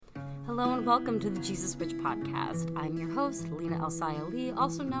Hello and welcome to the Jesus Witch podcast. I'm your host, Lena El-Sayali,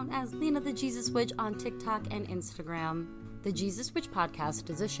 also known as Lena the Jesus Witch on TikTok and Instagram. The Jesus Witch podcast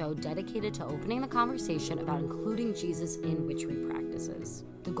is a show dedicated to opening the conversation about including Jesus in witchery practices.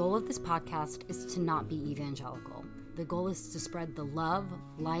 The goal of this podcast is to not be evangelical. The goal is to spread the love,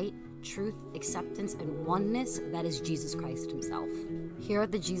 light, truth, acceptance, and oneness that is Jesus Christ himself. Here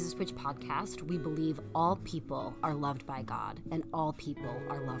at the Jesus Witch podcast, we believe all people are loved by God and all people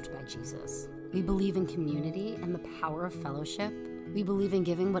are loved by Jesus. We believe in community and the power of fellowship. We believe in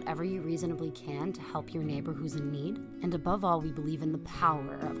giving whatever you reasonably can to help your neighbor who's in need. And above all, we believe in the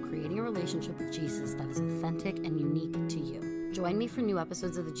power of creating a relationship with Jesus that is authentic and unique to you. Join me for new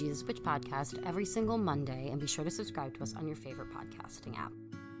episodes of the Jesus Witch podcast every single Monday, and be sure to subscribe to us on your favorite podcasting app.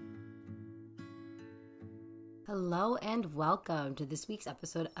 Hello and welcome to this week's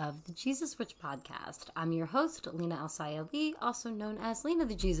episode of the Jesus Witch podcast. I'm your host, Lena El-Sayali, also known as Lena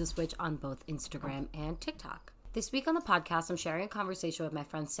the Jesus Witch on both Instagram and TikTok. This week on the podcast, I'm sharing a conversation with my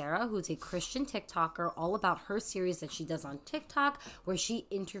friend Sara, who's a Christian TikToker, all about her series that she does on TikTok, where she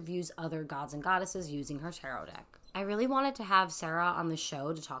interviews other gods and goddesses using her tarot deck. I really wanted to have Sara on the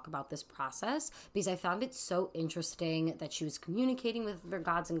show to talk about this process because I found it so interesting that she was communicating with their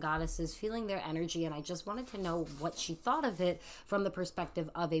gods and goddesses, feeling their energy, and I just wanted to know what she thought of it from the perspective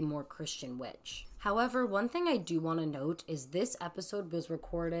of a more Christian witch. However, one thing I do want to note is this episode was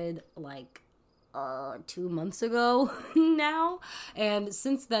recorded 2 months ago now, and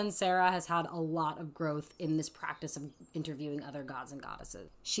since then Sara has had a lot of growth in this practice of interviewing other gods and goddesses.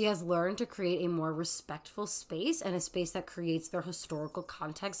 She has learned to create a more respectful space and a space that creates their historical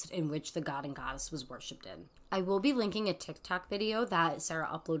context in which the god and goddess was worshipped in. I will be linking a TikTok video that Sara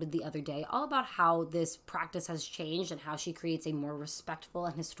uploaded the other day all about how this practice has changed and how she creates a more respectful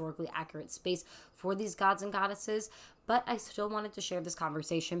and historically accurate space for these gods and goddesses, but I still wanted to share this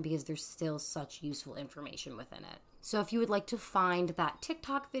conversation because there's still such useful information within it. So if you would like to find that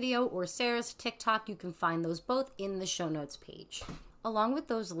TikTok video or Sara's TikTok, you can find those both in the show notes page. Along with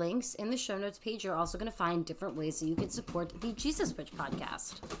those links in the show notes page, you're also going to find different ways that you can support the Jesus Witch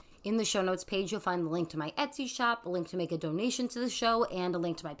podcast. In the show notes page, you'll find the link to my Etsy shop, a link to make a donation to the show, and a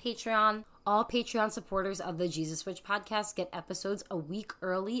link to my Patreon. All Patreon supporters of the Jesus Witch podcast get episodes a week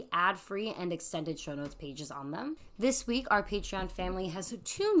early, ad-free, and extended show notes pages on them. This week, our Patreon family has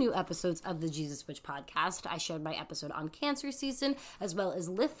 2 new episodes of the Jesus Witch podcast. I shared my episode on Cancer season, as well as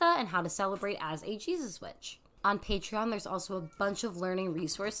Litha and how to celebrate as a Jesus Witch. On Patreon, there's also a bunch of learning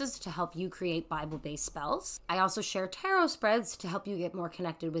resources to help you create Bible-based spells. I also share tarot spreads to help you get more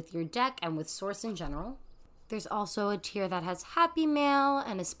connected with your deck and with Source in general. There's also a tier that has Happy Mail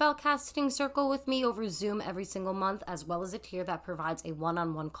and a spellcasting circle with me over Zoom every single month, as well as a tier that provides a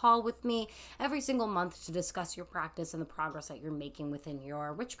one-on-one call with me every single month to discuss your practice and the progress that you're making within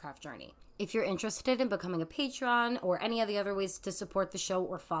your witchcraft journey. If you're interested in becoming a patron or any of the other ways to support the show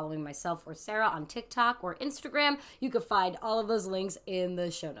or following myself or Sara on TikTok or Instagram, you can find all of those links in the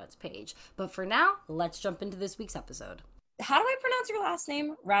show notes page. But for now, let's jump into this week's episode. How do I pronounce your last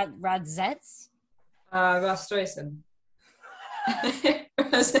name? Raztresen? Raztresen.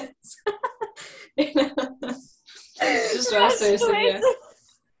 Raztresen. Just Raztresen, yeah.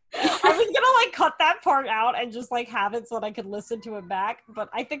 I was gonna cut that part out and just have it so that I could listen to it back, but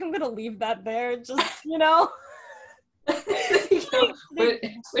I think I'm gonna leave that there. Just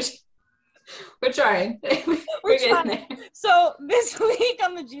we're trying. We're trying. So this week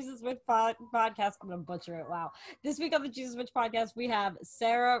on the Jesus Witch podcast, I'm gonna butcher it. Wow. This week on the Jesus Witch podcast, we have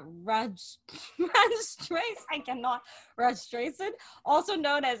Sara Raztresen, also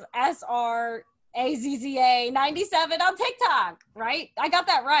known as SRAZZA 97 on TikTok, right? I got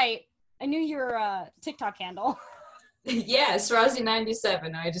that right. I knew your TikTok handle. Yes, Srazi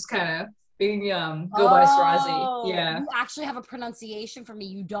 97. I just kind of go by Srazi. Yeah. You actually have a pronunciation for me.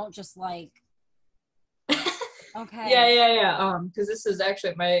 You don't just Okay. Yeah. Because this is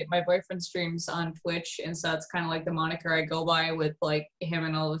actually my boyfriend streams on Twitch, and so it's kind of like the moniker I go by with him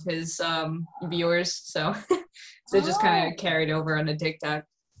and all of his viewers. So it just kind of carried over on the TikTok.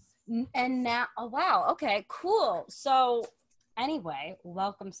 And now, oh wow, okay, cool. So anyway,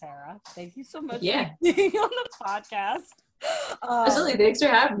 welcome, Sara. Thank you so much for being on the podcast. Absolutely, thanks for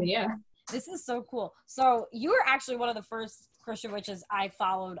having me. Yeah, this is so cool. So you were actually one of the first Christian witches I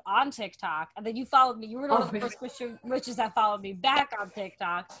followed on TikTok, and then you followed me. You were one of the first Christian witches that followed me back on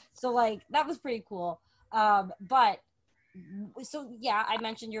TikTok. So that was pretty cool. But so yeah, I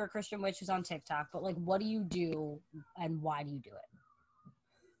mentioned you're a Christian witch who's on TikTok, but what do you do and why do you do it?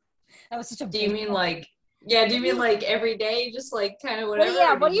 That was such a. Do you mean every day, just kind of whatever? Well,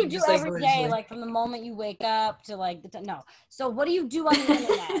 yeah. What do you do every day, from the moment you wake up to no? So what do you do on the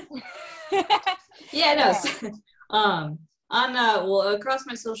internet? Yeah, no. Across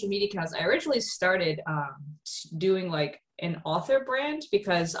my social media accounts, I originally started doing like an author brand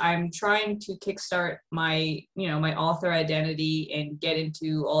because I'm trying to kickstart my author identity and get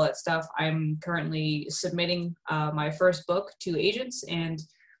into all that stuff. I'm currently submitting my first book to agents, and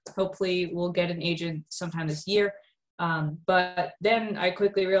hopefully we'll get an agent sometime this year. But then I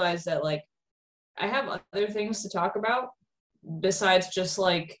quickly realized that like I have other things to talk about besides just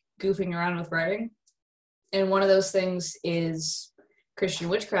like goofing around with writing. And one of those things is Christian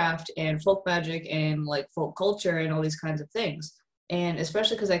witchcraft and folk magic and like folk culture and all these kinds of things. And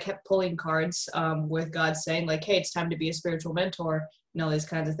especially because I kept pulling cards with God saying like, hey, it's time to be a spiritual mentor and all these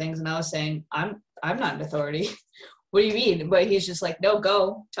kinds of things. And I was saying, I'm not an authority. What do you mean? But he's just like, no,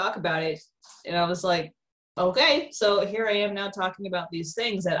 go talk about it. And I was like, okay. So here I am now talking about these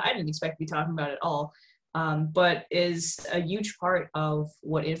things that I didn't expect to be talking about at all. But is a huge part of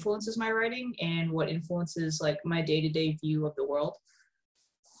what influences my writing and what influences like my day-to-day view of the world.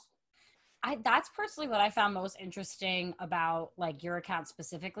 That's personally what I found most interesting about like your account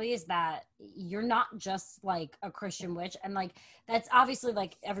specifically is that you're not just like a Christian witch, and like that's obviously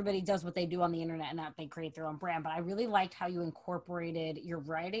like everybody does what they do on the internet and that they create their own brand, but I really liked how you incorporated your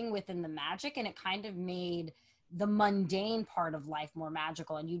writing within the magic, and it kind of made the mundane part of life more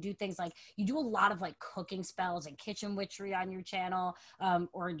magical. And you do things like you do a lot of like cooking spells and kitchen witchery on your channel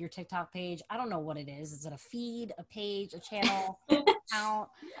or your TikTok page. I don't know what it is a feed, a page, a channel, account,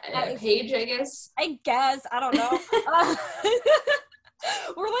 a page, I guess I don't know.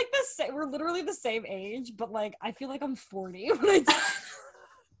 We're like we're literally the same age, but like I feel like I'm 40 when I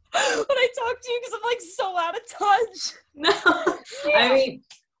talk to you because I'm like so out of touch. No. Yeah. I mean,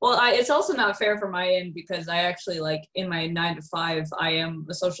 well, it's also not fair from my end because I actually like in my 9 to 5, I am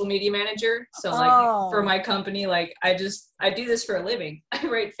a social media manager. So like for my company, like I do this for a living. I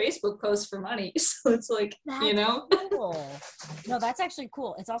write Facebook posts for money. So it's like, that's cool. No, that's actually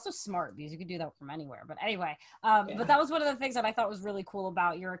cool. It's also smart because you can do that from anywhere. But anyway, but that was one of the things that I thought was really cool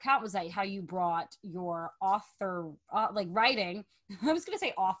about your account was that how you brought your author, like writing. I was going to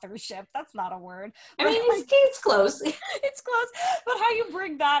say authorship. That's not a word. I mean, it's close. It's close. But how you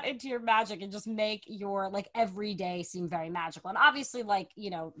bring that into your magic and just make your like everyday seem very magical. And obviously like,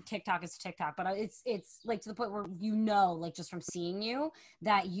 TikTok is TikTok, but it's like to the point where like just from seeing you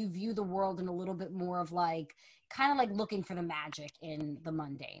that you view the world in a little bit more of like kind of like looking for the magic in the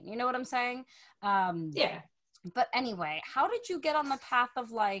mundane. You know what I'm saying? Yeah. But anyway, how did you get on the path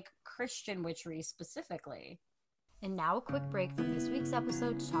of like Christian witchery specifically? And now a quick break from this week's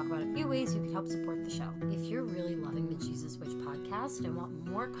episode to talk about a few ways you can help support the show. If you're really loving the Jesus Witch podcast and want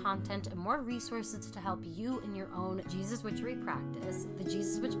more content and more resources to help you in your own Jesus Witchery practice, the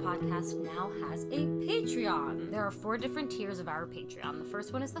Jesus Witch podcast now has a Patreon. There are 4 different tiers of our Patreon. The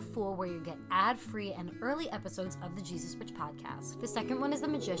first one is the Fool, where you get ad-free and early episodes of the Jesus Witch podcast. The second one is the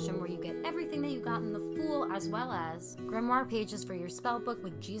Magician, where you get everything that you got in the Fool, as well as grimoire pages for your spell book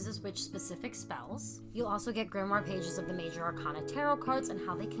with Jesus Witch specific spells. You'll also get grimoire pages of the major arcana tarot cards and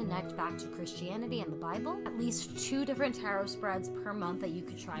how they connect back to Christianity and the Bible, at least 2 different tarot spreads per month that you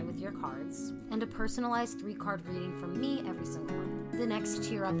could try with your cards, and a personalized 3-card reading from me every single month. The next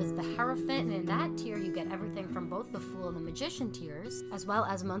tier up is the Hierophant, and in that tier you get everything from both the Fool and the Magician tiers, as well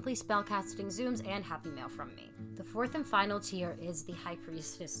as monthly spellcasting Zooms and Happy Mail from me. The 4th and final tier is the High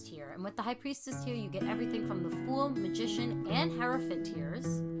Priestess tier, and with the High Priestess tier you get everything from the Fool, Magician, and Hierophant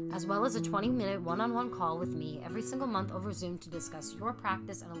tiers, as well as a 20-minute one-on-one call with me every single month over Zoom to discuss your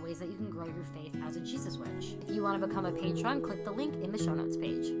practice and the ways that you can grow your faith as a Jesus Witch. If you want to become a patron, click the link in the show notes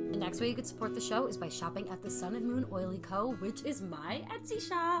page. The next way you could support the show is by shopping at the Sun and Moon Oily Co., which is my Etsy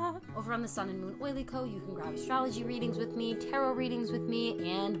shop. Over on the Sun and Moon Oily Co., you can grab astrology readings with me, tarot readings with me,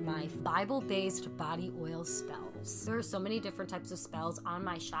 and my Bible-based body oil spells. There are so many different types of spells on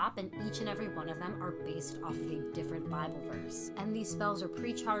my shop, and each and every one of them are based off of a different Bible verse. And these spells are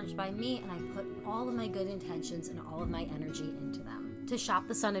pre-charged by me, and I put all of my good intentions and all of my energy into them. To shop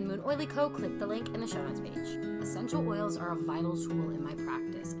the Sun and Moon Oily Co., click the link in the show notes page. Essential oils are a vital tool in my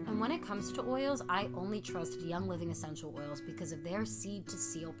practice, and when it comes to oils, I only trust Young Living essential oils because of their seed to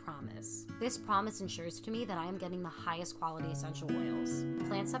seal promise. This promise ensures to me that I am getting the highest quality essential oils.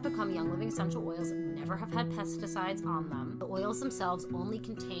 Plants that become Young Living essential oils never have had pesticides on them. The oils themselves only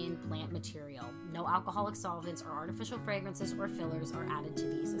contain plant material. No alcoholic solvents or artificial fragrances or fillers are added to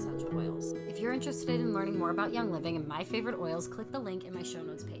these essential oils. If you're interested in learning more about Young Living and my favorite oils, click the link in my show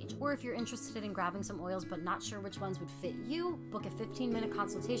notes page. Or if you're interested in grabbing some oils but not sure which ones would fit you, book a 15-minute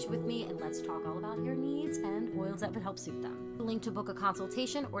consultation with me and let's talk all about your needs and oils that would help suit them. The link to book a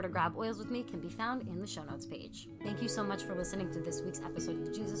consultation or to grab oils with me can be found in the show notes page. Thank you so much for listening to this week's episode of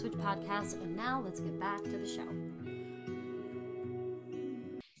the Jesus Witch podcast, and now let's get back to the show.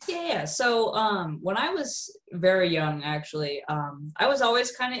 Yeah. So when I was very young, actually, I was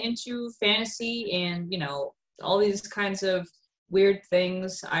always kind of into fantasy and, all these kinds of weird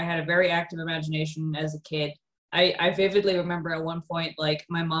things. I had a very active imagination as a kid. I vividly remember at one point, like,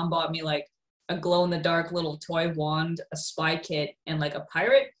 my mom bought me like a glow-in-the-dark little toy wand, a spy kit, and like a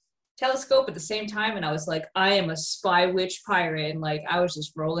pirate telescope at the same time. And I was like, I am a spy witch pirate. And like, I was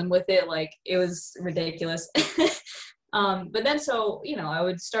just rolling with it. Like, it was ridiculous. But then so, I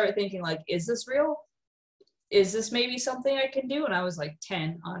would start thinking like, is this real? Is this maybe something I can do? And I was like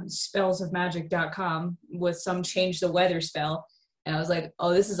 10 on spellsofmagic.com with some change the weather spell. And I was like,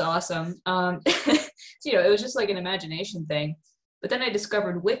 oh, this is awesome. So, it was just like an imagination thing. But then I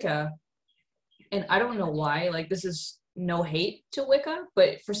discovered Wicca. And I don't know why, like, this is no hate to Wicca,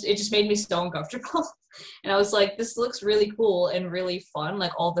 but first it just made me so uncomfortable. And I was like, this looks really cool and really fun,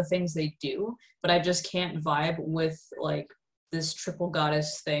 like all the things they do, but I just can't vibe with like this triple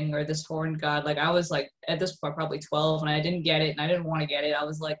goddess thing or this horned god. Like, I was like, at this point, probably 12, and I didn't get it and I didn't want to get it. I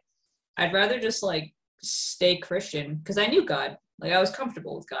was like, I'd rather just like stay Christian, because I knew God. Like, I was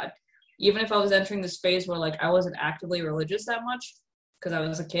comfortable with God. Even if I was entering this phase where like I wasn't actively religious that much because I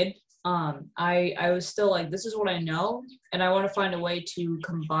was a kid. I was still like, this is what I know, and I want to find a way to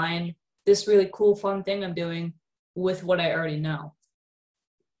combine this really cool, fun thing I'm doing with what I already know.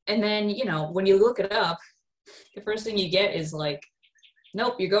 And then, when you look it up, the first thing you get is like,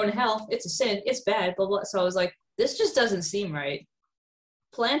 nope, you're going to hell. It's a sin. It's bad. Blah, blah. So I was like, this just doesn't seem right.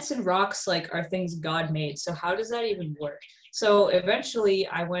 Plants and rocks like are things God made. So how does that even work? So eventually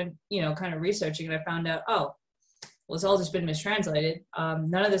I went, kind of researching, and I found out, well, it's all just been mistranslated.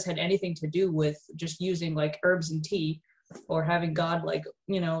 None of this had anything to do with just using like herbs and tea, or having God like,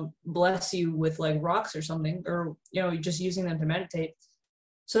 bless you with like rocks or something, or, just using them to meditate.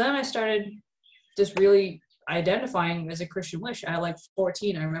 So then I started just really identifying as a Christian witch at like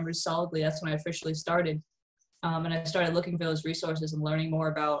 14. I remember solidly, that's when I officially started. And I started looking for those resources and learning more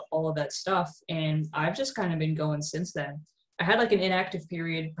about all of that stuff. And I've just kind of been going since then. I had like an inactive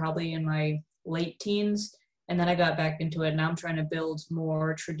period probably in my late teens, and then I got back into it. Now I'm trying to build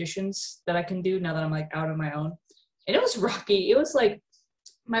more traditions that I can do now that I'm like out on my own. And it was rocky. It was like,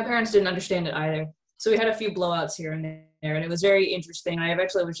 my parents didn't understand it either. So we had a few blowouts here and there, and it was very interesting. I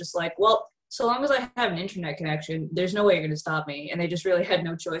eventually was just like, well, so long as I have an internet connection, there's no way you're going to stop me. And they just really had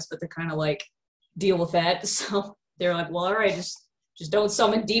no choice but to kind of like deal with that. So they're like, well, all right, just don't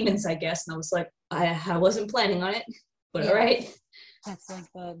summon demons, I guess. And I was like, I wasn't planning on it, but all right. That's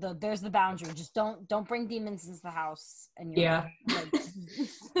like the there's the boundary. Just don't bring demons into the house. And you're like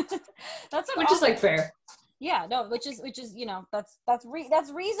that's which is like fair. Yeah, no, which is that's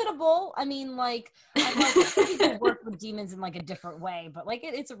reasonable. I mean, like, I know people work with demons in like a different way, but like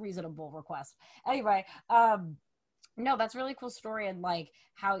it's a reasonable request. Anyway, no, that's a really cool story, and like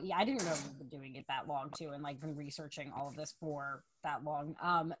how I didn't know you've been doing it that long too, and like been researching all of this for that long.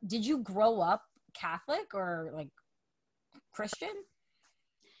 Did you grow up Catholic or like Christian?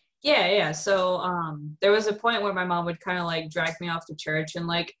 Yeah. So there was a point where my mom would kind of like drag me off to church, and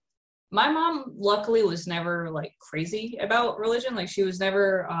like my mom luckily was never like crazy about religion. Like, she was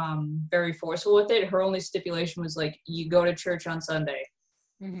never very forceful with it. Her only stipulation was like, you go to church on Sunday.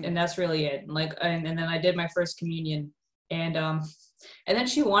 Mm-hmm. And that's really it. Like, and then I did my first communion, and then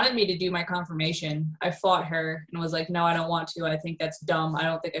she wanted me to do my confirmation. I fought her and was like, no, I don't want to. I think that's dumb. I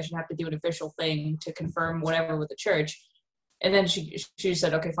don't think I should have to do an official thing to confirm whatever with the church. And then she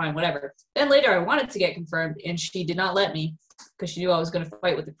said, okay, fine, whatever. Then later I wanted to get confirmed, and she did not let me, because she knew I was going to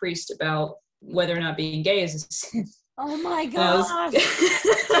fight with the priest about whether or not being gay is a sin. Oh my gosh.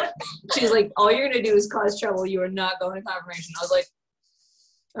 She's like, all you're going to do is cause trouble. You are not going to confirmation. I was like,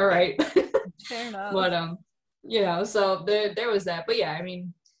 all right. Fair enough. But, so there was that. But yeah, I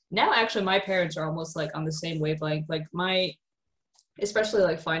mean, now actually my parents are almost like on the same wavelength. Like especially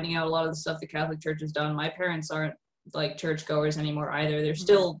like finding out a lot of the stuff the Catholic Church has done. My parents aren't like churchgoers anymore either. They're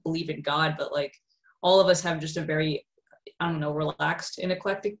still believe in God, but like all of us have just a very, I don't know, relaxed and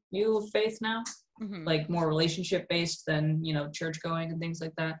eclectic view of faith now. Mm-hmm. Like more relationship based than, church going and things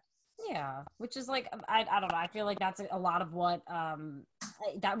like that. Yeah, which is like, I don't know. I feel like that's a lot of what,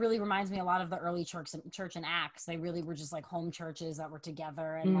 that really reminds me a lot of the early church in Acts. They really were just like home churches that were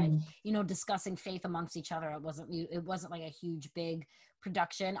together and like, discussing faith amongst each other. It wasn't like a huge, big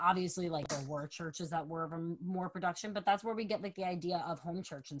production. Obviously, like there were churches that were more production, but that's where we get like the idea of home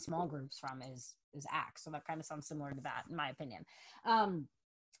church and small groups from is Acts. So that kind of sounds similar to that, in my opinion.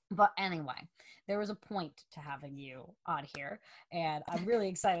 But anyway, there was a point to having you on here, and I'm really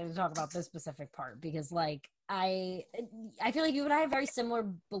excited to talk about this specific part because, like, I feel like you and I have very similar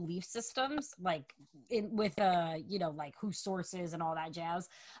belief systems, like with you know, like who sources and all that jazz.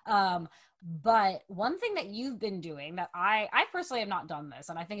 But one thing that you've been doing that I personally have not done this,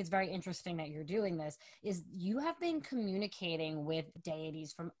 and I think it's very interesting that you're doing this, is you have been communicating with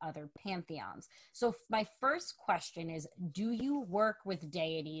deities from other pantheons. So my first question is, do you work with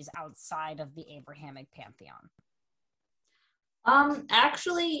deities outside of the Abrahamic pantheon?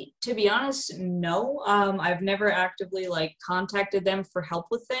 Actually, to be honest, no. I've never actively like contacted them for help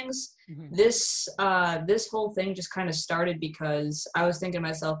with things. Mm-hmm. This whole thing just kind of started because I was thinking to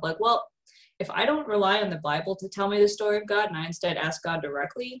myself, like, well, if I don't rely on the Bible to tell me the story of God and I instead ask God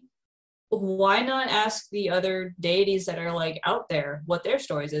directly, why not ask the other deities that are like out there what their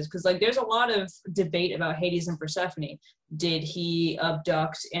stories is? Because like there's a lot of debate about Hades and Persephone. Did he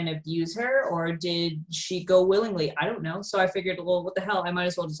abduct and abuse her, or did she go willingly? I don't know. So I figured, well, what the hell, I might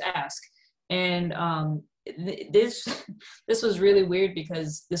as well just ask. And this this was really weird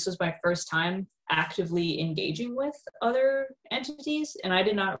because this was my first time actively engaging with other entities, and I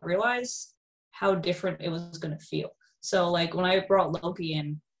did not realize how different it was going to feel. So like when I brought Loki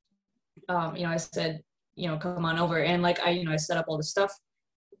in, I said, come on over. And like, I set up all this stuff.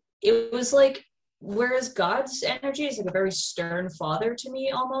 It was like, whereas God's energy is like a very stern father to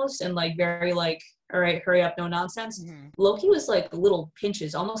me almost. And like, very like, all right, hurry up, no nonsense. Mm-hmm. Loki was like little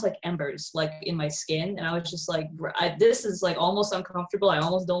pinches, almost like embers, like in my skin. And I was just like, this is like almost uncomfortable. I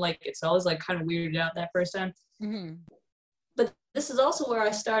almost don't like it. So I was like kind of weirded out that first time. Mm-hmm. But this is also where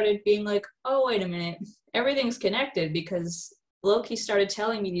I started being like, oh, wait a minute. Everything's connected, because Loki started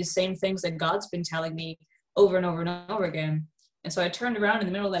telling me these same things that God's been telling me over and over and over again. And so I turned around in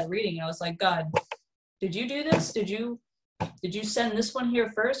the middle of that reading and I was like, God, did you do this? Did you send this one here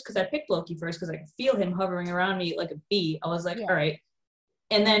first? Because I picked Loki first because I could feel him hovering around me like a bee. I was like, all right.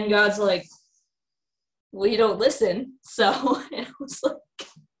 And then God's like, well, you don't listen. So it was like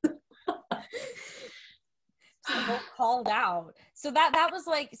called out. So that was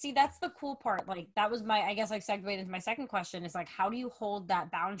like, see, that's the cool part. Like that was my, I guess, like segued into my second question is like, how do you hold that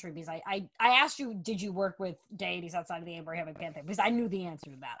boundary? Because I asked you, did you work with deities outside of the Abrahamic pantheon? Because I knew the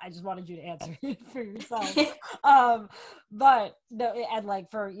answer to that. I just wanted you to answer it for yourself. But and like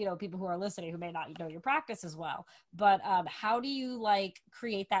for people who are listening who may not know your practice as well, but how do you like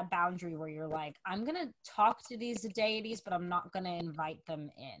create that boundary where you're like, I'm gonna talk to these deities, but I'm not gonna invite them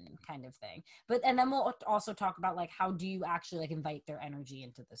in, kind of thing. But and then we'll also talk about like how do you actually like invite their energy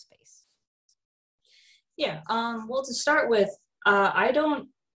into the space. Yeah. Well, to start with, I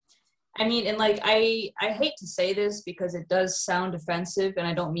hate to say this because it does sound offensive, and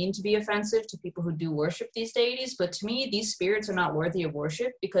I don't mean to be offensive to people who do worship these deities, but to me, these spirits are not worthy of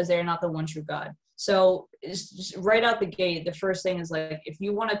worship because they're not the one true God. So just right out the gate, the first thing is like, if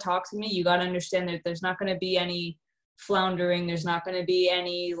you want to talk to me, you got to understand that there's not going to be any floundering. There's not going to be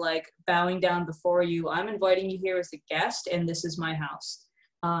any like bowing down before you. I'm inviting you here as a guest, and this is my house.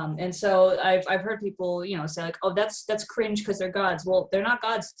 And so I've heard people, say like, oh, that's cringe because they're gods. Well, they're not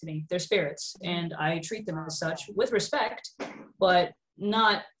gods to me. They're spirits, and I treat them as such with respect, but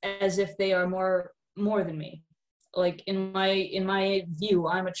not as if they are more than me. Like in my view,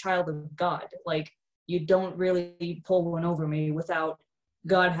 I'm a child of God. Like you don't really pull one over me without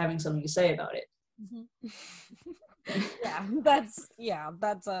God having something to say about it. Mm-hmm. that's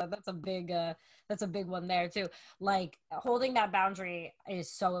a big one there too. Like holding that boundary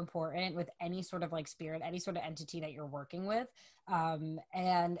is so important with any sort of like spirit, any sort of entity that you're working with,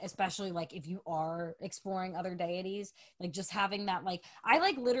 and especially like if you are exploring other deities, like just having that, like I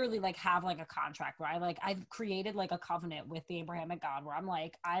like literally like have like a contract where I've created like a covenant with the Abrahamic God where I'm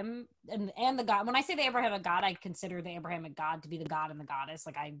like and the God. When I say the Abrahamic God, I consider the Abrahamic God to be the God and the goddess.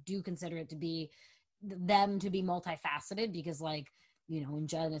 Like I do consider it to be them to be multifaceted because like in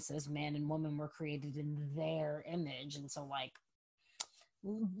Genesis man and woman were created in their image, and so like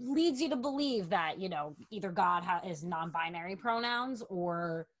leads you to believe that either God is non-binary pronouns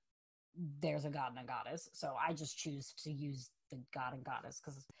or there's a God and a goddess. So I just choose to use the God and goddess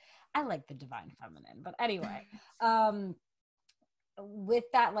because I like the divine feminine. But anyway, with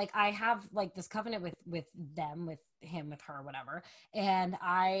that, like I have like this covenant with them, with him, with her, whatever, and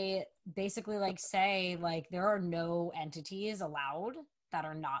I basically like say like there are no entities allowed that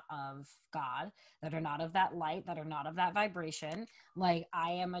are not of God, that are not of that light, that are not of that vibration. Like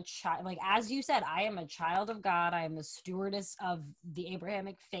I am a child, like as you said, I am a child of God. I am the stewardess of the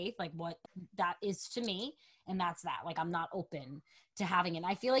Abrahamic faith, like what that is to me, and that's that. Like I'm not open to having it. And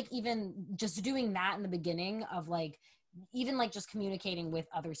I feel like even just doing that in the beginning of like even like just communicating with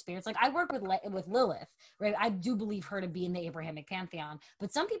other spirits. Like I work with Lilith, right? I do believe her to be in the Abrahamic pantheon,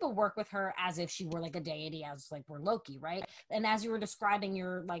 but some people work with her as if she were like a deity, as like we're Loki, right? And as you were describing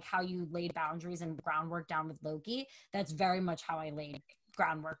your like how you laid boundaries and groundwork down with Loki, that's very much how I laid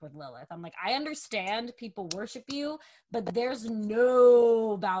groundwork with Lilith. I'm like, I understand people worship you, but there's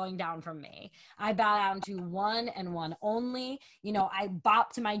no bowing down from me. I bow down to one and one only. You know, I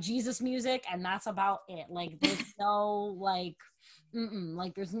bop to my Jesus music, and that's about it. Like, there's no like,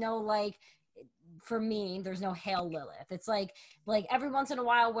 like, there's no like, for me, there's no Hail Lilith. It's like every once in a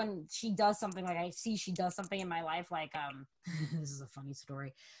while when she does something, like I see she does something in my life, like this is a funny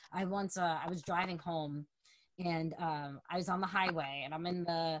story. I was driving home, and I was on the highway, and I'm in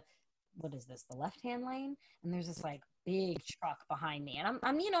the left-hand lane, and there's this like big truck behind me, and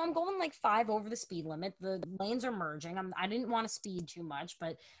I'm you know, I'm going like 5 over the speed limit. The lanes are merging. I didn't want to speed too much,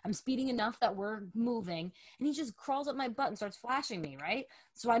 but I'm speeding enough that we're moving, and he just crawls up my butt and starts flashing me, right?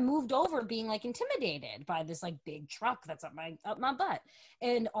 So I moved over, being like intimidated by this like big truck that's up my butt,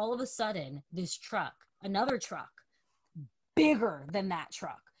 and all of a sudden this truck, another truck bigger than that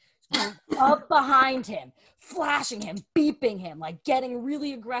truck, up behind him, flashing him, beeping him, like getting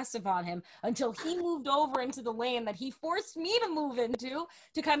really aggressive on him, until he moved over into the lane that he forced me to move into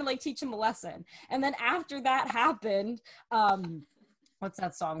to kind of like teach him a lesson. And then after that happened, what's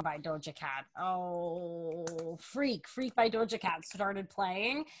that song by Doja Cat? Oh, Freak by Doja Cat started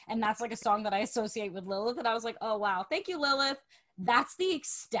playing, and that's like a song that I associate with Lilith, and I was like, oh wow, thank you, Lilith. That's the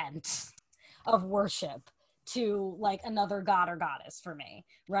extent of worship to like another god or goddess for me,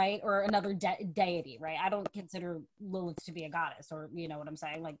 right? Or another deity, right? I don't consider Lilith to be a goddess, or you know what I'm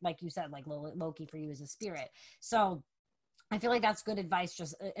saying, like you said, like Loki for you is a spirit. So I feel like that's good advice,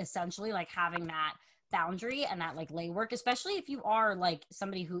 just essentially like having that boundary and that like lay work, especially if you are like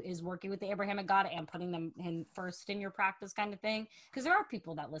somebody who is working with the Abrahamic God and putting them in first in your practice kind of thing, because there are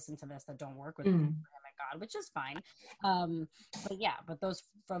people that listen to this that don't work with the Abrahamic God, which is fine. But those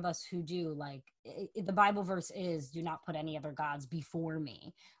of us who do, like the Bible verse is, do not put any other gods before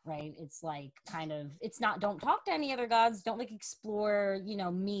me, right? It's like kind of, it's not don't talk to any other gods, don't like explore, you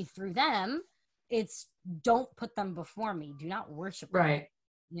know, me through them. It's don't put them before me, do not worship them, Right.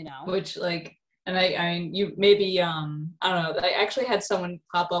 you know? Which like, and you maybe, I don't know, I actually had someone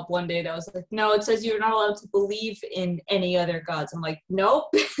pop up one day that was like, no, it says you're not allowed to believe in any other gods. I'm like, nope,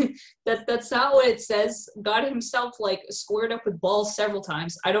 that's not what it says. God himself like squared up with balls several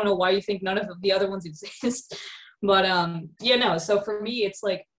times. I don't know why you think none of the other ones exist. But so for me, it's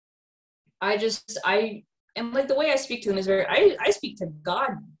like, and like the way I speak to them is I speak to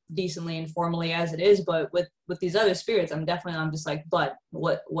God decently and formally as it is, but with these other spirits, I'm just like, but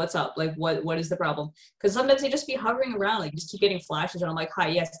what's up? Like what is the problem? Because sometimes they just be hovering around, like just keep getting flashes, and I'm like, hi,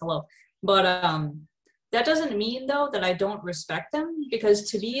 yes, hello. But that doesn't mean though that I don't respect them, because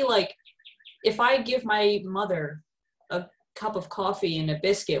to me, like, if I give my mother a cup of coffee and a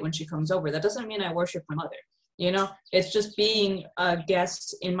biscuit when she comes over, that doesn't mean I worship my mother. You know, it's just being a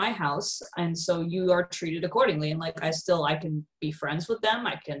guest in my house, and so you are treated accordingly. And like, I can be friends with them,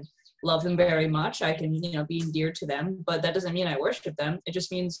 I can love them very much, I can, you know, be endeared to them, but that doesn't mean I worship them. It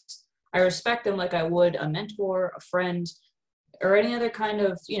just means I respect them like I would a mentor, a friend, or any other kind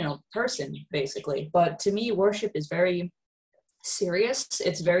of, you know, person, basically. But to me, worship is very serious,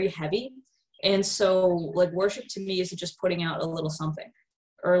 it's very heavy. And so like, worship to me isn't just putting out a little something,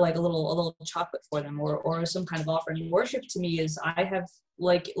 or like a little chocolate for them, or some kind of offering. Worship to me is, I have,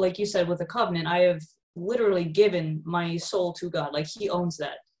 like you said, with a covenant, I have literally given my soul to God. Like, he owns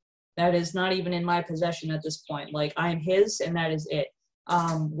that. That is not even in my possession at this point. Like, I am his, and that is it.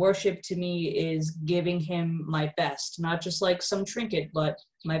 Worship to me is giving him my best, not just like some trinket, but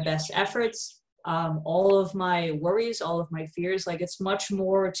my best efforts, all of my worries, all of my fears. Like, it's much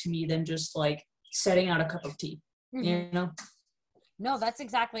more to me than just like setting out a cup of tea, you know? No, that's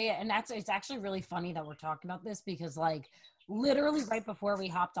exactly it. And it's actually really funny that we're talking about this, because like literally right before we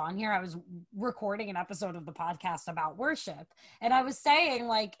hopped on here, I was recording an episode of the podcast about worship. And I was saying,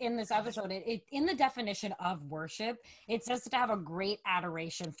 like, in this episode, it in the definition of worship, it says to have a great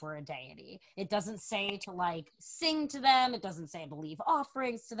adoration for a deity. It doesn't say to like sing to them. It doesn't say to leave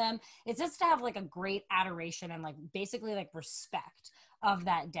offerings to them. It says to have like a great adoration and like basically like respect of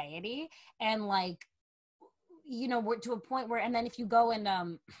that deity. And like, you know, we're to a point where, and then if you go in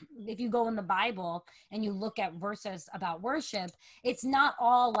the Bible and you look at verses about worship, it's not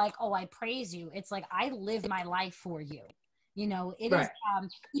all like, oh, I praise you. It's like, I live my life for you. You know, it right.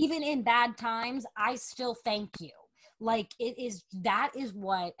 is, even in bad times, I still thank you. Like that is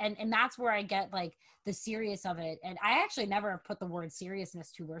what, and that's where I get like the serious of it. And I actually never put the word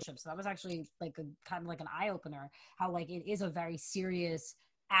seriousness to worship. So that was actually like a kind of like an eye opener, how like it is a very serious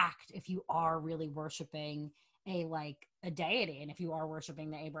act if you are really worshiping a deity, and if you are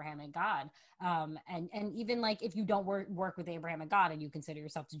worshiping the Abrahamic God, and even like if you don't work with the Abrahamic God and you consider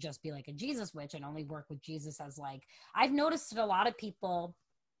yourself to just be like a Jesus witch and only work with Jesus as like, I've noticed that a lot of people,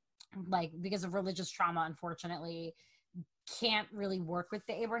 like because of religious trauma, unfortunately can't really work with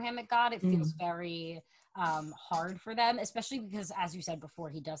the Abrahamic God. It feels very hard for them, especially because, as you said before,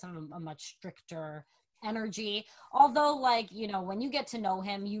 he does have a much stricter energy. Although, like, you know, when you get to know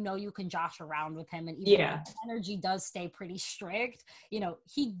him, you know, you can josh around with him, and even though his energy does stay pretty strict, you know,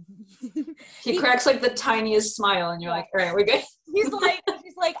 he cracks like the tiniest smile, and you're like, all right, we're good. he's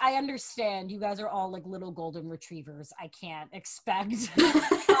like, I understand you guys are all like little golden retrievers. I can't expect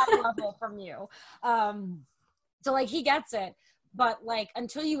that level from you. So like he gets it, but like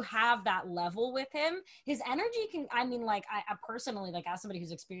until you have that level with him, his energy can, I mean, like I personally, like as somebody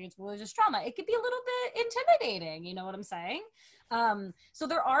who's experienced religious trauma, it could be a little bit intimidating, you know what I'm saying? So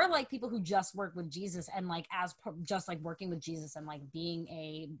there are like people who just work with Jesus, and like just like working with Jesus and like being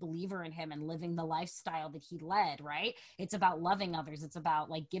a believer in him and living the lifestyle that he led, right? It's about loving others. It's about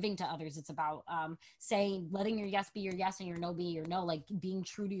like giving to others. It's about saying, letting your yes be your yes and your no be your no, like being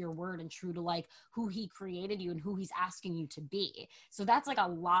true to your word and true to like who he created you and who he's asking you to be. So that's like a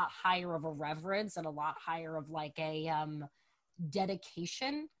lot higher of a reverence and a lot higher of like a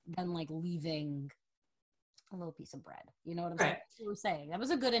dedication than like leaving a little piece of bread. You know what I'm saying? That's what you were saying. That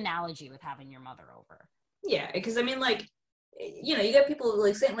was a good analogy with having your mother over. Yeah, because I mean, like, you know, you get people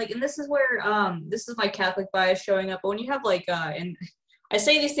like saying like, and this is where this is my Catholic bias showing up. But when you have like and I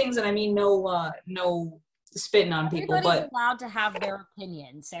say these things and I mean no spitting on people, everybody's but allowed to have their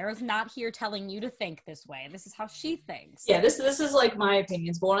opinion. Sarah's not here telling you to think this way. This is how she thinks. Yeah, this is like my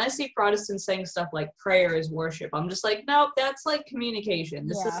opinions. But when I see Protestants saying stuff like prayer is worship, I'm just like, nope, that's like communication.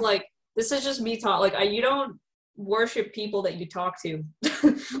 This is just me talk. Like you don't worship people that you talk to.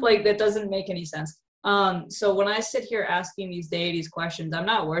 Like that doesn't make any sense. So when I sit here asking these deities questions, I'm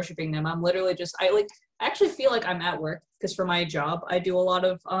not worshiping them. I'm literally just I actually feel like I'm at work, because for my job I do a lot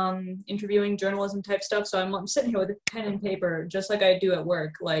of interviewing, journalism type stuff. So I'm sitting here with a pen and paper just like I do at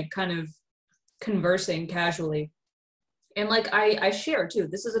work, like kind of conversing casually. And like I share too.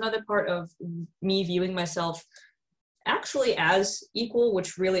 This is another part of me viewing myself actually as equal,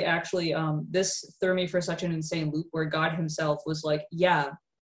 which really actually this threw me for such an insane loop where God himself was like, yeah,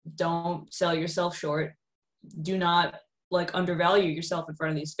 don't sell yourself short. Do not like undervalue yourself in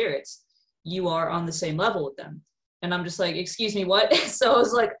front of these spirits. You are on the same level with them. And I'm just like, excuse me, what? So I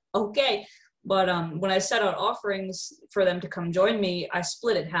was like, okay. But when I set out offerings for them to come join me, I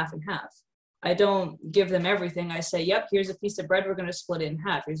split it half and half. I don't give them everything. I say, yep, here's a piece of bread. We're going to split it in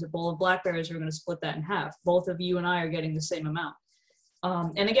half. Here's a bowl of blackberries. We're going to split that in half. Both of you and I are getting the same amount.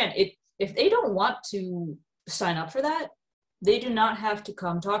 And again, if they don't want to sign up for that, they do not have to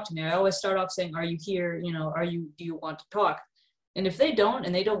come talk to me. I always start off saying, are you here? You know, do you want to talk? And if they don't,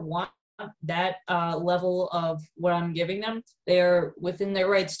 and they don't want that level of what I'm giving them, they are within their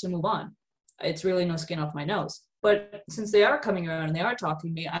rights to move on. It's really no skin off my nose. But since they are coming around and they are talking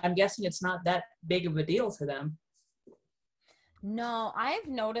to me, I'm guessing it's not that big of a deal to them. No, I've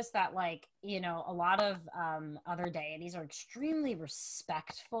noticed that, like, you know, a lot of other deities are extremely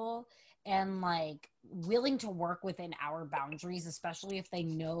respectful and like willing to work within our boundaries, especially if they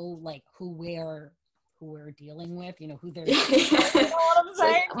know like who we're dealing with, you know, who they're, you know what I'm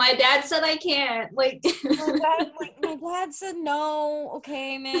saying? Like, my dad said I can't. Like, my dad said no.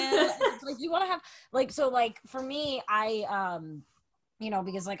 Okay, man. Like, you want to have like, so like for me, I you know,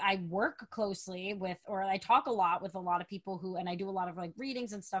 because like I work closely with, or I talk a lot with a lot of people who, and I do a lot of like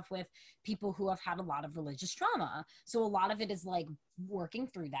readings and stuff with people who have had a lot of religious trauma. So a lot of it is like working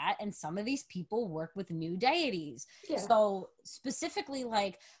through that. And some of these people work with new deities. Yeah. So specifically,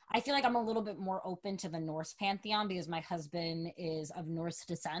 like, I feel like I'm a little bit more open to the Norse pantheon because my husband is of Norse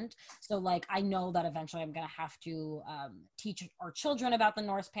descent. So like, I know that eventually I'm going to have to teach our children about the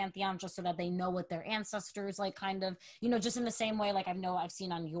Norse pantheon just so that they know what their ancestors like kind of, you know, just in the same way, like I've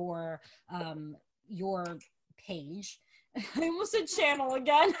seen on your page. I almost said channel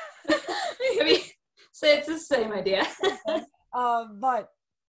again. I mean, so it's the same idea. But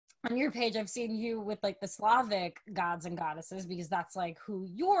on your page, I've seen you with like the Slavic gods and goddesses because that's like who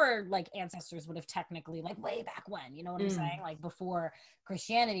your like ancestors would have technically like way back when, you know what I'm saying? Like before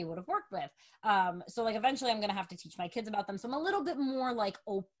Christianity would have worked with. So like eventually I'm going to have to teach my kids about them. So I'm a little bit more like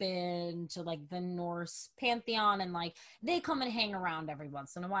open to like the Norse pantheon, and like they come and hang around every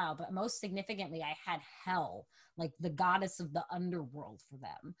once in a while. But most significantly, I had hell like the goddess of the underworld for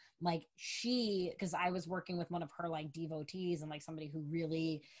them. Like because I was working with one of her like devotees and like somebody who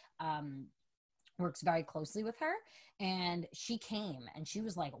really works very closely with her, and she came and she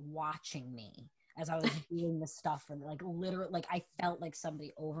was like watching me as I was doing this stuff, and like literally like I felt like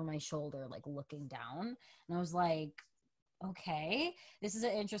somebody over my shoulder like looking down, and I was like, okay, this is an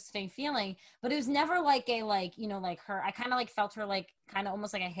interesting feeling. But it was never like a like, you know, like her, I kind of like felt her like kind of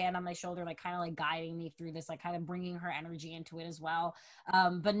almost like a hand on my shoulder, like kind of like guiding me through this, like kind of bringing her energy into it as well,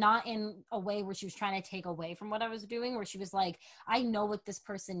 but not in a way where she was trying to take away from what I was doing, where she was like, I know what this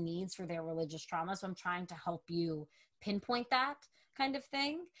person needs for their religious trauma, so I'm trying to help you pinpoint that kind of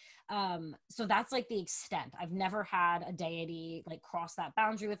thing. So that's like the extent. I've never had a deity like cross that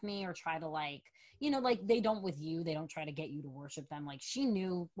boundary with me or try to like, you know, like they don't with you, they don't try to get you to worship them. Like she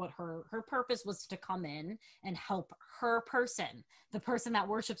knew what her purpose was, to come in and help her person, the person that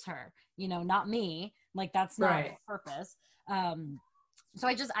worships her, you know, not me. Like that's not Right. her purpose. So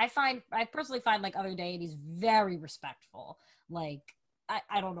I personally find like other deities very respectful. Like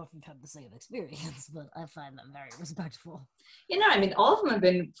I don't know if you've had the same experience, but I find them very respectful. You know, I mean, all of them have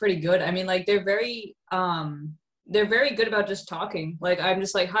been pretty good. I mean, like they're very good about just talking. Like I'm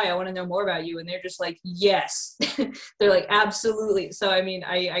just like, hi, I want to know more about you, and they're just like, yes. They're like, absolutely. So I mean,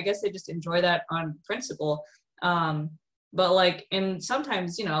 I guess they just enjoy that on principle. But like, and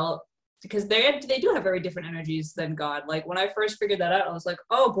sometimes, you know, because they do have very different energies than God. Like when I first figured that out, I was like,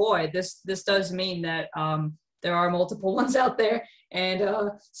 oh boy, this does mean that there are multiple ones out there.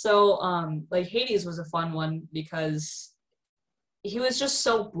 And so like Hades was a fun one because he was just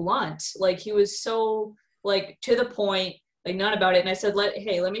so blunt. Like he was so like to the point, like not about it. And I said, let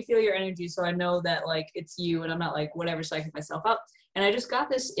me feel your energy so I know that like it's you and I'm not like whatever psyching myself up. And I just got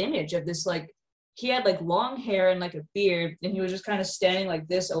this image of this, like he had like long hair and like a beard, and he was just kind of standing like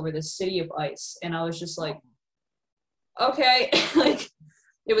this over the city of ice. And I was just like, okay. Like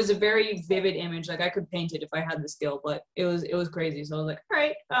it was a very vivid image. Like I could paint it if I had the skill, but it was crazy. So I was like, all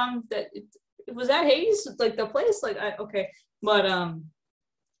right, was that Hades, like the place? Like okay. But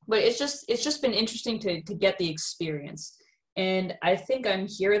it's just been interesting to get the experience. And I think I'm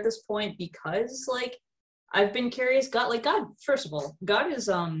here at this point because like I've been curious. God, first of all, God is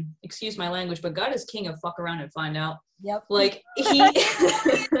excuse my language, but God is king of fuck around and find out. Yep. Like he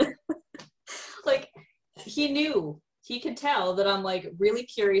like he could tell that I'm like really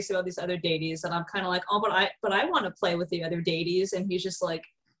curious about these other deities, and I'm kind of like, oh, but I want to play with the other deities. And he's just like,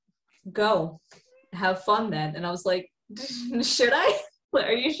 go have fun then. And I was like, should I?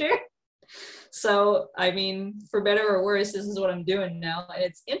 Are you sure? So I mean, for better or worse, this is what I'm doing now, and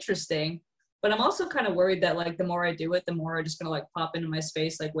it's interesting. But I'm also kind of worried that like the more I do it, the more I'm just gonna like pop into my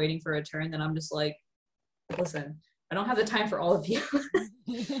space, like waiting for a turn. Then I'm just like, listen, I don't have the time for all of you.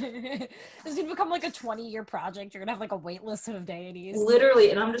 This is gonna become like a 20-year project. You're gonna have like a wait list of deities. Literally,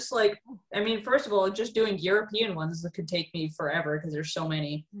 and I'm just like, I mean, first of all, just doing European ones could take me forever because there's so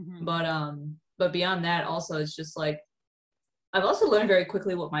many. Mm-hmm. But beyond that, also it's just like I've also learned very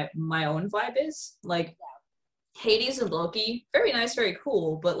quickly what my own vibe is. Like Hades and Loki, very nice, very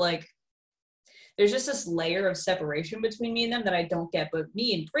cool, but like there's just this layer of separation between me and them that I don't get. But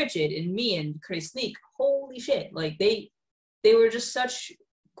me and Bridget and me and Sneak, holy shit. Like they were just such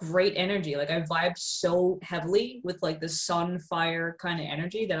great energy. Like I vibed so heavily with like the sun fire kind of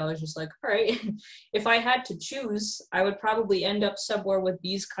energy that I was just like, all right, if I had to choose, I would probably end up somewhere with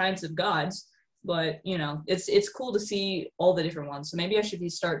these kinds of gods. But you know, it's cool to see all the different ones. So maybe I should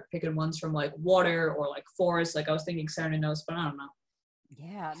start picking ones from like water or like forest. Like I was thinking Cernunnos, but I don't know.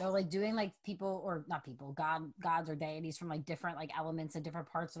 Yeah, no, like doing like people or not people, gods or deities from like different like elements in different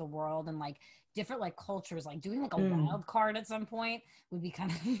parts of the world and like different like cultures, like doing like a wild card at some point would be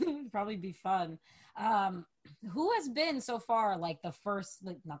kind of probably be fun. Who has been so far like the first,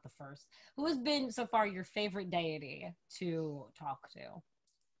 like not the first, who has been so far your favorite deity to talk to?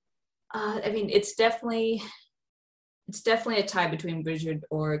 I mean, it's definitely a tie between Bridget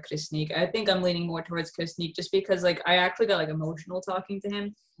or Krisnik. I think I'm leaning more towards Krisnik just because like I actually got like emotional talking to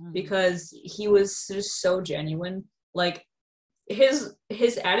him because he was just so genuine. Like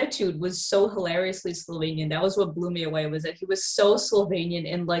his attitude was so hilariously Slovenian. That was what blew me away, was that he was so Slovenian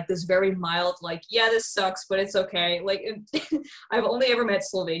in like this very mild, like, yeah, this sucks, but it's okay. Like I've only ever met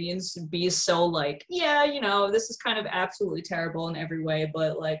Slovenians be so like, yeah, you know, this is kind of absolutely terrible in every way,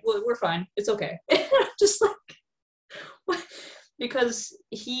 but like, well, we're fine. It's okay. Just like, because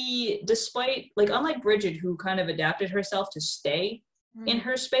he, despite like, unlike Bridget, who kind of adapted herself to stay in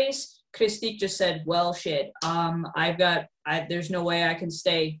her space, Kristik just said, well, shit, there's no way I can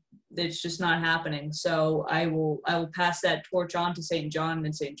stay. It's just not happening. So I will pass that torch on to St. John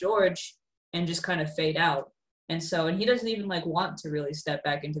and St. George and just kind of fade out. And he doesn't even like want to really step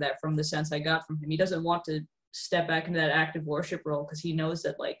back into that, from the sense I got from him. He doesn't want to step back into that active worship role, because he knows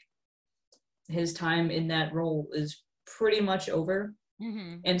that like his time in that role is pretty much over.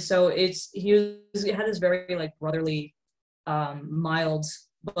 Mm-hmm. And so he had this very like brotherly, mild,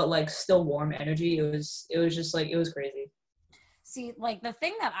 but like still warm energy. It was just like, it was crazy. See, like the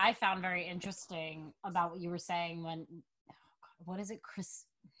thing that I found very interesting about what you were saying when, what is it, Chris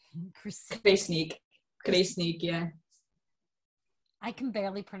Sneak, yeah. I can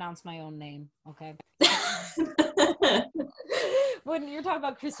barely pronounce my own name, okay? When you're talking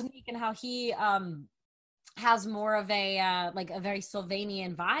about Chris Sneak and how he has more of a like a very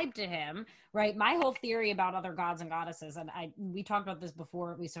Sylvanian vibe to him, right? My whole theory about other gods and goddesses, and we talked about this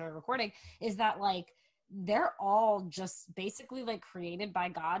before we started recording, is that like they're all just basically like created by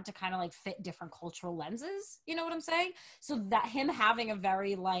God to kind of like fit different cultural lenses. You know what I'm saying? So that him having a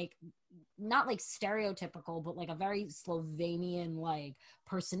very like, not like stereotypical, but like a very Slovenian like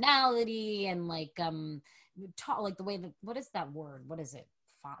personality, and like like the way that, what is that word? What is it?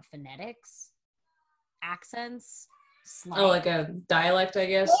 Phonetics, accents, slang. Oh, like a dialect, I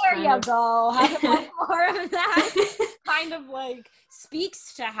guess. There you go. Having like more of that kind of like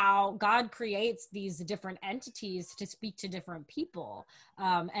speaks to how God creates these different entities to speak to different people,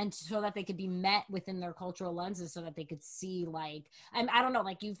 and so that they could be met within their cultural lenses, so that they could see like, I don't know,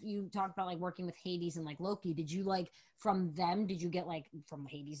 like you talked about like working with Hades and like Loki. Did you like from them? Did you get like from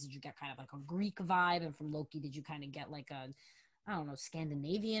Hades? Did you get kind of like a Greek vibe, and from Loki, did you kind of get like a, I don't know,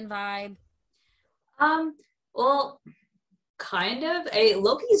 Scandinavian vibe? Well, kind of.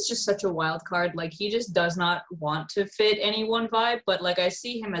 Loki is just such a wild card. Like, he just does not want to fit any one vibe, but like I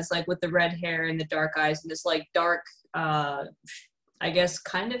see him as like with the red hair and the dark eyes and this like dark, I guess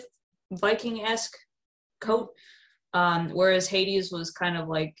kind of Viking-esque coat. Whereas Hades was kind of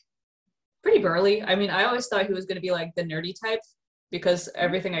like pretty burly. I mean, I always thought he was going to be like the nerdy type, because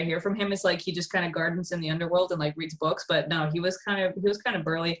everything I hear from him is like he just kind of gardens in the underworld and like reads books. But no, he was kind of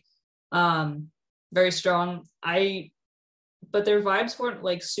burly, very strong. But their vibes weren't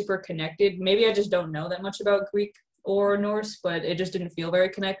like super connected. Maybe I just don't know that much about Greek or Norse, but it just didn't feel very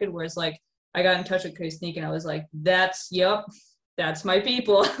connected. Whereas like I got in touch with Chris Sneak and I was like, that's my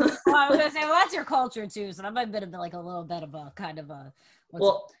people. Well, I was gonna say, well, that's your culture too, so that might have been like a little bit of a kind of a.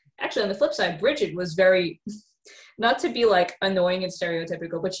 Well, actually, on the flip side, Bridget was very, not to be like annoying and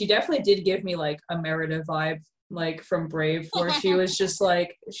stereotypical, but she definitely did give me like a Merida vibe, like from Brave, where she was just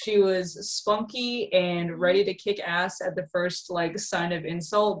like, she was spunky and ready to kick ass at the first like sign of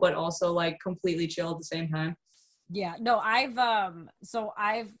insult, but also like completely chill at the same time. Yeah, no, I've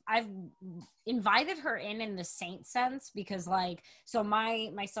invited her in the saint sense, because like, so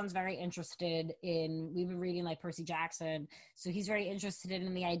my son's very interested in, we've been reading like Percy Jackson, so he's very interested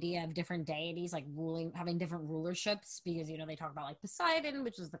in the idea of different deities like having different rulerships, because you know they talk about like Poseidon,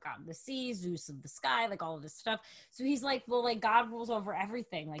 which is the god of the sea, Zeus of the sky, like all of this stuff. So he's like, well, like God rules over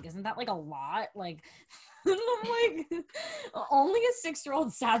everything, like isn't that like a lot? Like and I'm like, only a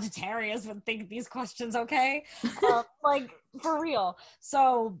 6-year-old Sagittarius would think these questions, okay? Like, for real.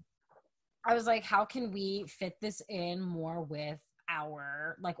 So I was like, how can we fit this in more with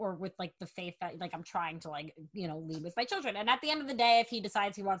our, like, or with, like, the faith that, like, I'm trying to, like, you know, lead with my children. And at the end of the day, if he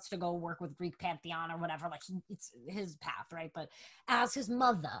decides he wants to go work with Greek Pantheon or whatever, like, it's his path, right? But as his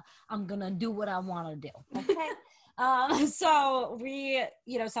mother, I'm gonna do what I want to do, okay? So we,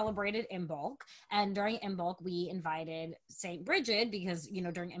 you know, celebrated Imbolc, and during Imbolc we invited Saint Bridget, because, you know,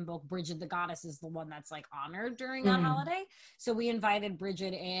 during Imbolc, Bridget the goddess is the one that's like honored during that holiday. So we invited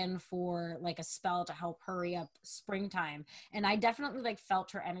Bridget in for like a spell to help hurry up springtime. And I definitely like felt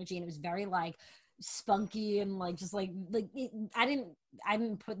her energy, and it was very like spunky and like just like I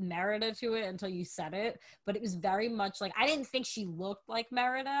didn't put Merida to it until you said it, but it was very much like, I didn't think she looked like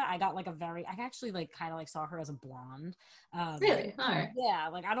Merida. I got like I actually like kind of like saw her as a blonde. Really? All right. Yeah,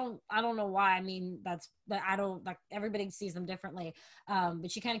 like I don't know why. I mean, I don't, like, everybody sees them differently.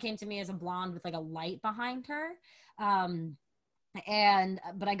 But she kind of came to me as a blonde with like a light behind her.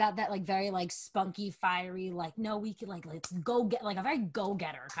 But I got that like very like spunky, fiery, like, no, we could like, let's go get, like a very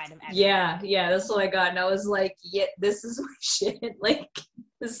go-getter kind of energy. Yeah, that's what I got. And I was like, yeah, this is my shit. Like,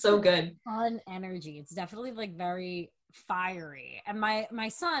 this is so good. Fun energy. It's definitely like very fiery. And my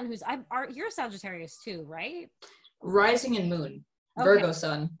son, you're a Sagittarius too, right? Rising and moon. Okay. Virgo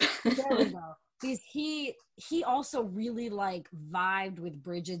sun. There we go. Because he also really like vibed with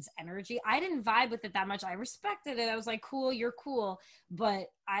Bridget's energy. I didn't vibe with it that much. I respected it. I was like, cool, you're cool. But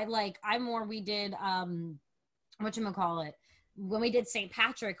we did whatchamacallit, when we did St.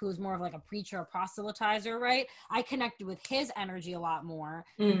 Patrick, who was more of like a preacher, a proselytizer, right? I connected with his energy a lot more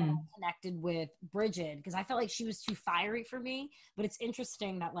than I connected with Bridget, because I felt like she was too fiery for me. But it's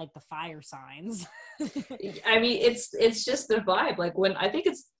interesting that like the fire signs. I mean, it's just the vibe. Like when I think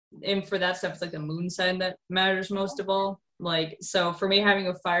it's, and for that stuff, it's like the moon sign that matters most of all. Like, so for me, having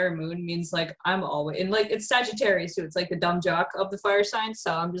a fire moon means like I'm always, and like it's Sagittarius too. It's like the dumb jock of the fire signs.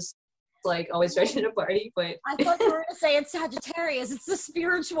 So I'm just like always ready to party. But I thought you were going to say it's Sagittarius. It's the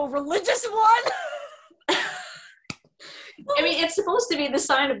spiritual, religious one. I mean, it's supposed to be the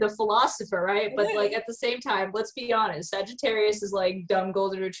sign of the philosopher, right? But like at the same time, let's be honest, Sagittarius is like dumb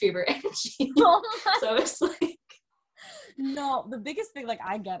golden retriever energy. So it's like, no, the biggest thing like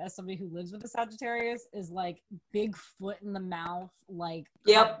I get as somebody who lives with a Sagittarius is like big foot in the mouth, like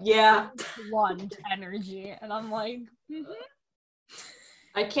yep, yeah, lunge energy, and I'm like,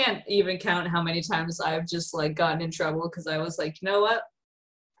 I can't even count how many times I've just like gotten in trouble because I was like, you know what,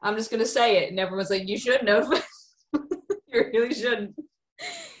 I'm just gonna say it, and everyone's like, you shouldn't have. You really shouldn't.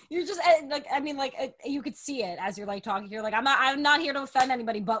 You're just like, I mean, like you could see it as you're like talking. You're like, I'm not here to offend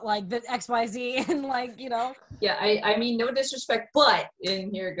anybody, but like the XYZ, and like, you know. Yeah, I mean, no disrespect, but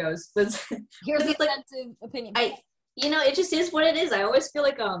and here it goes. But here's the like, offensive opinion. It just is what it is. I always feel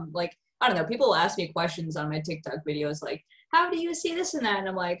like I don't know. People ask me questions on my TikTok videos like, how do you see this and that? And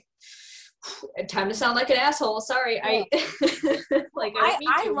I'm like, time to sound like an asshole. Sorry, yeah.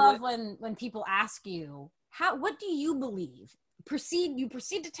 I love but when people ask you what do you believe. You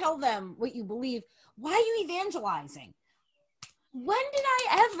proceed to tell them what you believe. Why are you evangelizing? When did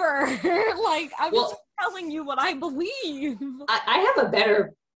I ever? Like, I'm just telling you what I believe. I have a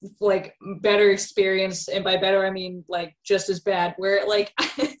better experience, and by better I mean like just as bad, where like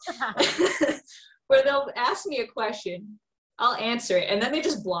where they'll ask me a question, I'll answer it, and then they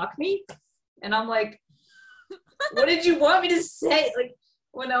just block me, and I'm like, what did you want me to say? Like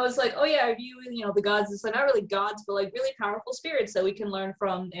when I was like, oh yeah, I view the gods as not really gods, but like really powerful spirits that we can learn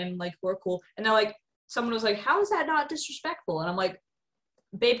from, and like we're cool. And they're like, someone was like, how is that not disrespectful? And I'm like,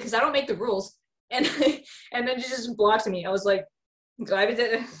 babe, because I don't make the rules. And and then she just blocked me. I was like,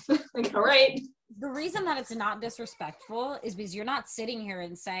 like, all right. The reason that it's not disrespectful is because you're not sitting here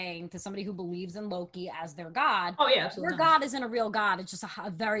and saying to somebody who believes in Loki as their god, oh yeah, absolutely, your god isn't a real god. It's just a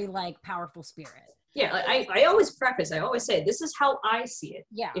very like powerful spirit. Yeah, like, I always preface, I always say, this is how I see it.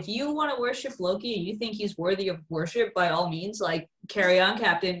 Yeah. If you want to worship Loki and you think he's worthy of worship, by all means, like, carry on,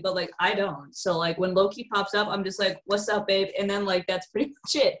 Captain. But, like, I don't. So, like, when Loki pops up, I'm just like, what's up, babe? And then, like, that's pretty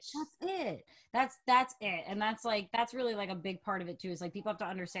much it. That's it. That's it. And that's really, like, a big part of it, too, is, like, people have to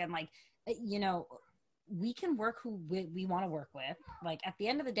understand, like, we can work who we want to work with. Like at the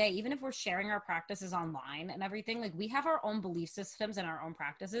end of the day, even if we're sharing our practices online and everything, like we have our own belief systems and our own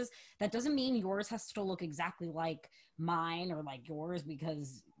practices. That doesn't mean yours has to look exactly like mine or like yours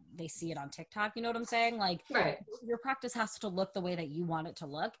because they see it on TikTok. You know what I'm saying? Like right. Your practice has to look the way that you want it to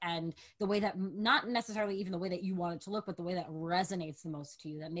look, and the way that, not necessarily even the way that you want it to look, but the way that resonates the most to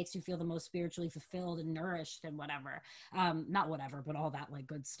you, that makes you feel the most spiritually fulfilled and nourished and whatever. Not whatever, but all that like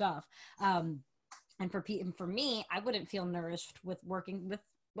good stuff. And for me, I wouldn't feel nourished with working with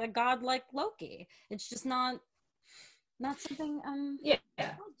a god like Loki. It's just not something. Yeah.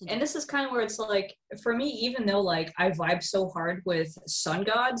 And this is kind of where it's like, for me, even though like I vibe so hard with sun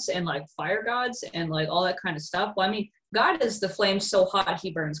gods and like fire gods and like all that kind of stuff. Well, I mean, God is the flame so hot he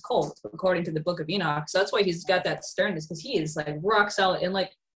burns cold, according to the Book of Enoch. So that's why he's got that sternness, because he is like rock solid. And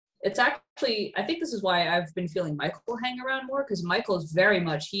like, it's actually, I think this is why I've been feeling Michael hang around more, because Michael is very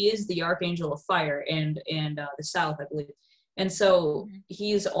much, he is the archangel of fire and the South, I believe. And so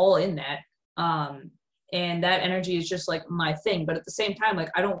he's all in that. And that energy is just like my thing. But at the same time, like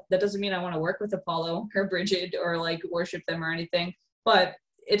that doesn't mean I want to work with Apollo or Bridget or like worship them or anything. But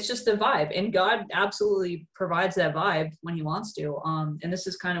it's just the vibe. And God absolutely provides that vibe when he wants to. And this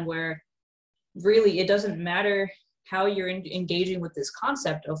is kind of where really it doesn't matter how you're engaging with this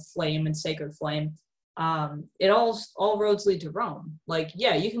concept of flame and sacred flame. It all roads lead to Rome. Like,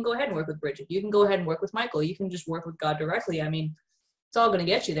 yeah, you can go ahead and work with Bridget. You can go ahead and work with Michael. You can just work with God directly. I mean, it's all going to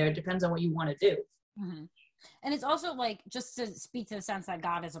get you there. It depends on what you want to do. Mm-hmm. And it's also like, just to speak to the sense that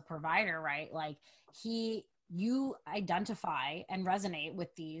God is a provider, right? Like you identify and resonate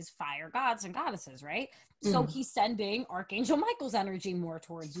with these fire gods and goddesses, right? So he's sending Archangel Michael's energy more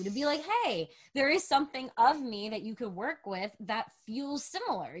towards you to be like, hey, there is something of me that you could work with that feels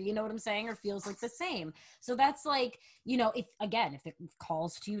similar, you know what I'm saying? Or feels like the same. So that's like, if it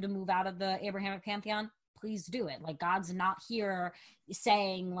calls to you to move out of the Abrahamic pantheon, please do it. Like, God's not here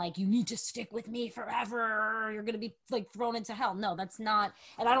saying like, you need to stick with me forever, or you're gonna be like thrown into hell. No, that's not.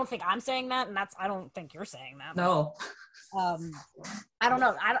 And I don't think I'm saying that, and I don't think you're saying that. No. I don't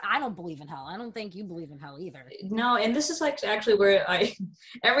know. I don't believe in hell. I don't think you believe in hell either. No, and this is like actually where I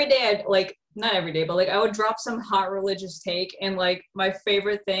every day I'd like, not every day, but like I would drop some hot religious take, and like my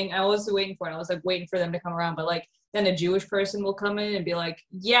favorite thing, I was waiting for it. I was like waiting for them to come around, but like then a Jewish person will come in and be like,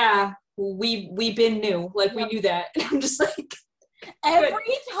 yeah, we've been new, like we knew that. And I'm just like,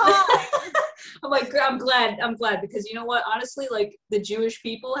 every time. I'm like, I'm glad, because you know what, honestly, like the Jewish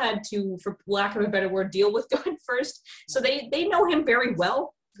people had to, for lack of a better word, deal with God first, so they know him very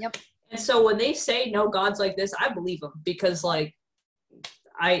well. Yep. And so when they say no, God's like this, I believe them, because like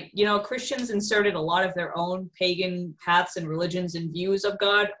Christians inserted a lot of their own pagan paths and religions and views of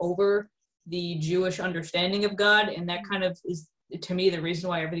God over the Jewish understanding of God, and that kind of is, to me, the reason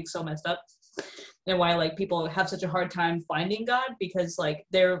why everything's so messed up, and why like people have such a hard time finding God, because like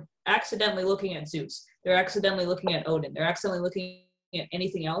they're accidentally looking at Zeus, they're accidentally looking at Odin, they're accidentally looking at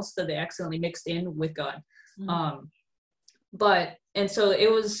anything else that they accidentally mixed in with God. And so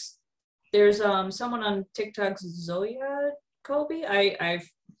it was, there's someone on TikTok, Zoya Kobe, I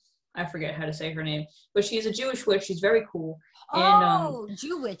forget how to say her name, but she's a Jewish witch. She's very cool. And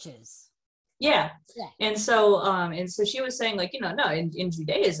Jew witches. Yeah. And so she was saying like, no, in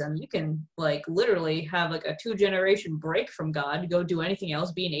Judaism, you can like literally have like a 2-generation break from God, go do anything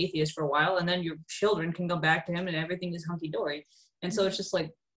else, be an atheist for a while, and then your children can go back to him and everything is hunky-dory. And so it's just like,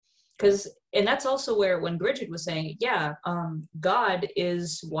 and that's also where, when Bridget was saying, God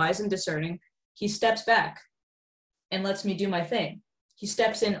is wise and discerning. He steps back and lets me do my thing. He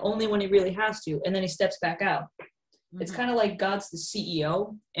steps in only when he really has to, and then he steps back out. It's kind of like God's the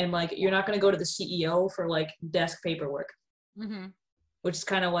CEO, and like you're not going to go to the CEO for like desk paperwork, which is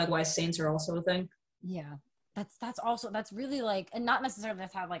kind of like why saints are also a thing. Yeah, that's really like, and not necessarily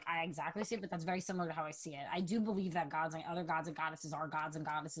that's how like I exactly see it, but that's very similar to how I see it. I do believe that gods and other gods and goddesses are gods and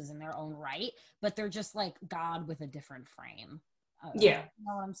goddesses in their own right, but they're just like God with a different frame. You know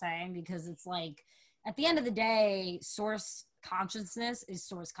what I'm saying? Because it's like, at the end of the day, source consciousness is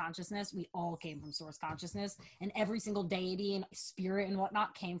source consciousness. We all came from source consciousness, and every single deity and spirit and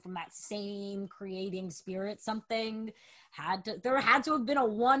whatnot came from that same creating spirit. Something there had to have been a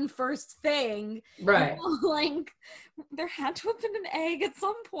one first thing, right? Like there had to have been an egg at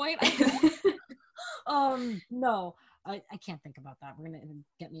some point. No, I can't think about that. We're gonna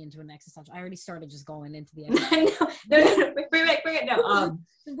get me into an existential. I already started just going into the no, bring it. No, well,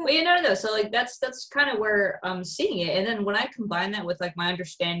 no. So like that's kind of where I'm seeing it, and then when I combine that with like my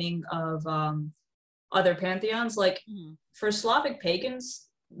understanding of other pantheons, like for Slavic pagans,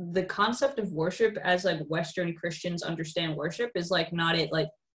 the concept of worship as like Western Christians understand worship is like not it. Like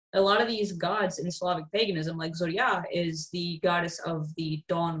a lot of these gods in Slavic paganism, like Zoria is the goddess of the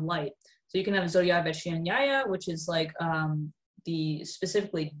dawn light. So you can have Zoria Vechyanyaya, which is like the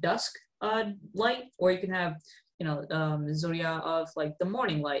specifically dusk light, or you can have, Zoria of like the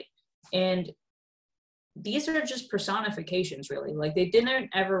morning light. And these are just personifications, really. Like they didn't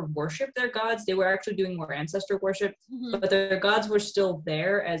ever worship their gods. They were actually doing more ancestor worship, but their gods were still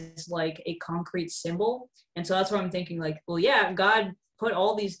there as like a concrete symbol. And so that's why I'm thinking like, well, yeah, God put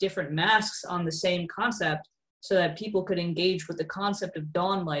all these different masks on the same concept, so that people could engage with the concept of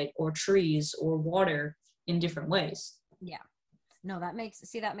dawn light or trees or water in different ways. Yeah. No, that makes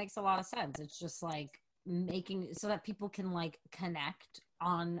a lot of sense. It's just like making so that people can like connect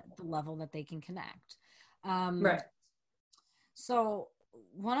on the level that they can connect. Right. So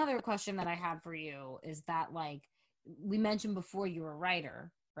one other question that I had for you is that, like, we mentioned before, you're a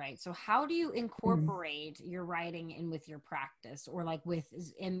writer, right? So how do you incorporate your writing in with your practice, or like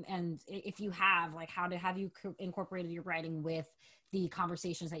and if you have, like, have you incorporated your writing with the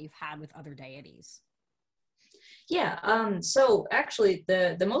conversations that you've had with other deities? Yeah. So actually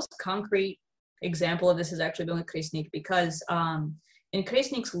the most concrete example of this has actually been with Kresnik, because in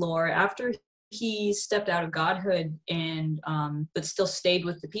Kresnik's lore, after he stepped out of godhood and but still stayed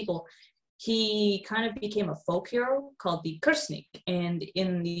with the people, he kind of became a folk hero called the Kresnik. And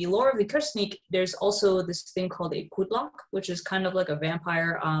in the lore of the Kresnik, there's also this thing called a kudlak, which is kind of like a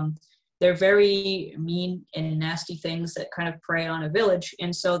vampire. They're very mean and nasty things that kind of prey on a village.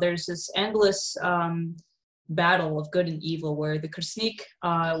 And so there's this endless battle of good and evil, where the Kresnik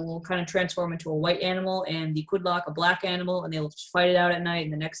will kind of transform into a white animal and the kudlak a black animal, and they'll just fight it out at night,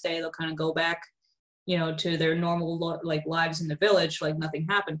 and the next day they'll kind of go back, to their normal like lives in the village, like nothing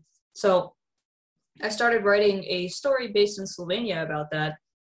happened. So I started writing a story based in Slovenia about that,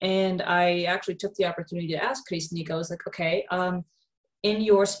 and I actually took the opportunity to ask Kresnik. I was like, okay, in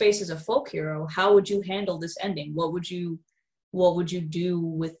your space as a folk hero, how would you handle this ending? What would you do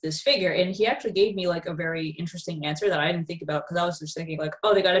with this figure? And he actually gave me like a very interesting answer that I didn't think about, because I was just thinking like,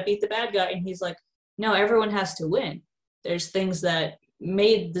 oh, they got to beat the bad guy. And he's like, no, everyone has to win. There's things that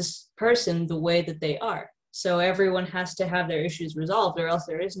made this person the way that they are. So everyone has to have their issues resolved, or else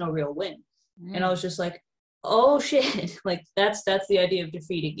there is no real win. And I was just like, oh shit, like that's the idea of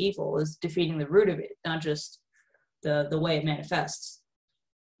defeating evil, is defeating the root of it, not just the way it manifests.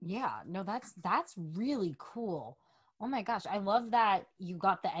 Yeah, no, that's really cool. Oh my gosh, I love that you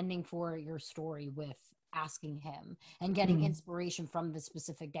got the ending for your story with asking him and getting inspiration from the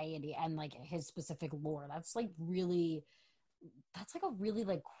specific deity and like his specific lore. That's like a really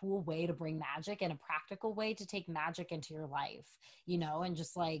like cool way to bring magic, and a practical way to take magic into your life, you know, and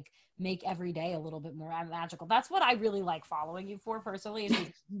just like make every day a little bit more magical. That's what I really like following you for personally, is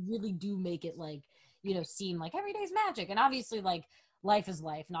you really do make it like, you know, seem like every day's magic. And obviously like life is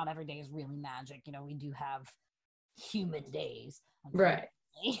life, not every day is really magic, you know, we do have human days, right?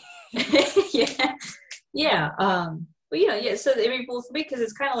 yeah but yeah, so I mean, well, for me, because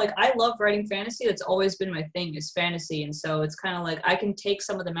it's kind of like, I love writing fantasy. That's always been my thing, is fantasy. And so it's kind of like I can take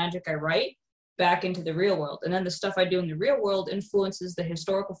some of the magic I write back into the real world, and then the stuff I do in the real world influences the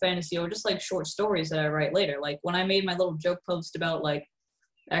historical fantasy, or just like short stories that I write later. Like when I made my little joke post about like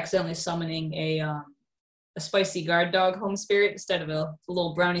accidentally summoning a spicy guard dog home spirit instead of a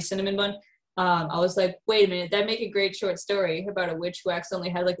little brownie cinnamon bun, I was like, wait a minute, that'd make a great short story about a witch who accidentally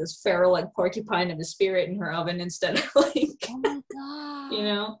had like this feral like porcupine of a spirit in her oven instead of like, oh my god, you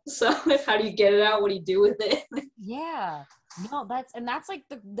know. So how do you get it out? What do you do with it? Yeah, no, that's like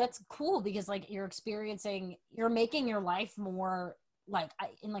that's cool, because like you're making your life more like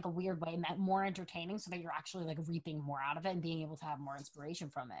in like a weird way more entertaining, so that you're actually like reaping more out of it and being able to have more inspiration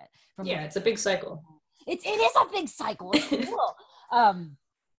from it. Yeah, it's a big cycle. It is a big cycle. It's cool.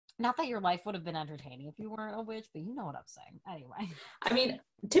 Not that your life would have been entertaining if you weren't a witch, but you know what I'm saying. Anyway. I mean,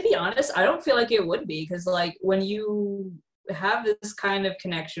 to be honest, I don't feel like it would be, because like when you have this kind of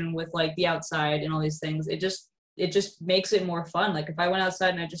connection with like the outside and all these things, it just makes it more fun. Like if I went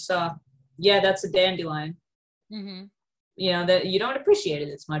outside and I just saw, yeah, that's a dandelion, you know, that you don't appreciate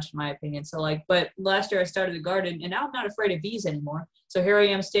it as much, in my opinion. So like, but last year I started a garden, and now I'm not afraid of bees anymore. So here I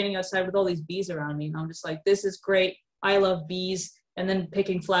am standing outside with all these bees around me, and I'm just like, this is great. I love bees. And then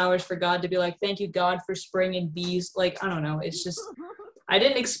picking flowers for God to be like, thank you, God, for spring and bees. Like, I don't know. It's just, I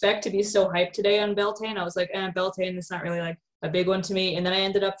didn't expect to be so hyped today on Beltane. I was like, Beltane, it's not really like a big one to me. And then I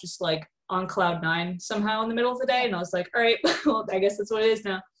ended up just like on cloud 9 somehow in the middle of the day. And I was like, all right, well, I guess that's what it is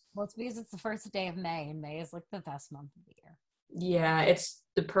now. Well, it's because it's the first day of May, and May is like the best month of the year. Yeah, it's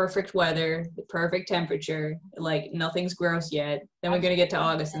the perfect weather, the perfect temperature. Like nothing's gross yet. Then we're going to get to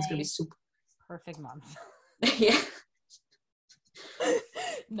August, and it's going to be super. Perfect month. Yeah.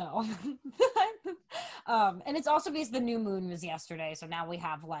 No. And it's also because the new moon was yesterday, so now we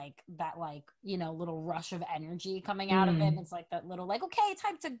have like that, like, you know, little rush of energy coming out of it, and it's like that little like, okay,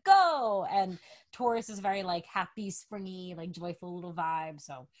 time to go. And Taurus is very like happy, springy, like joyful little vibe,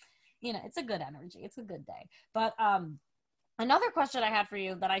 so you know, it's a good energy, it's a good day. But another question I had for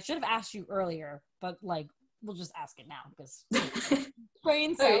you that I should have asked you earlier, but like we'll just ask it now because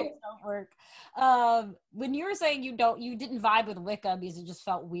brain cells don't work. When you were saying you didn't vibe with Wicca because it just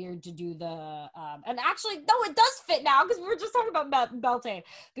felt weird to do the and actually no, it does fit now, because we were just talking about Beltane,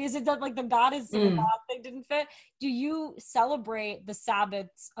 because it does, like the goddess and the god thing didn't fit. Do you celebrate the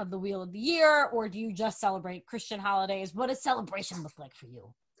Sabbaths of the Wheel of the Year, or do you just celebrate Christian holidays? What does celebration look like for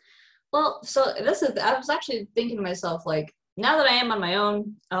you? Well, so I was actually thinking to myself, like, now that I am on my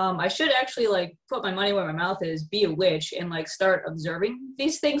own, I should actually like put my money where my mouth is, be a witch, and like start observing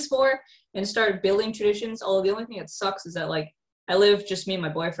these things more and start building traditions. Although the only thing that sucks is that like I live just me and my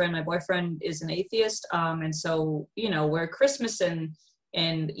boyfriend. My boyfriend is an atheist, and so you know, where Christmas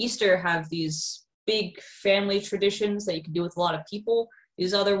and Easter have these big family traditions that you can do with a lot of people,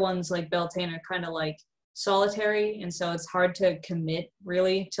 these other ones like Beltane are kind of like solitary, and so it's hard to commit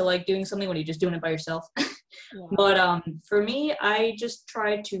really to like doing something when you're just doing it by yourself. Yeah. But for me, I just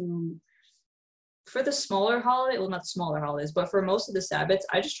try to, for the smaller holiday, well, not smaller holidays, but for most of the Sabbaths,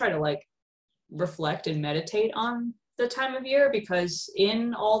 I just try to like reflect and meditate on the time of year, because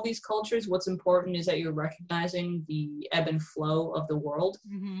in all these cultures, what's important is that you're recognizing the ebb and flow of the world.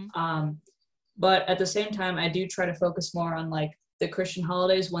 But at the same time, I do try to focus more on like the Christian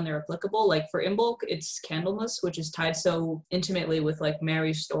holidays when they're applicable. Like for Imbolc, it's Candlemas, which is tied so intimately with like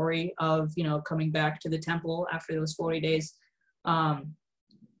Mary's story of, you know, coming back to the temple after those 40 days. And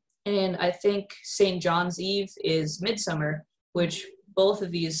I think St. John's Eve is Midsummer, which both of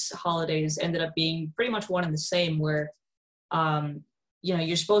these holidays ended up being pretty much one and the same, where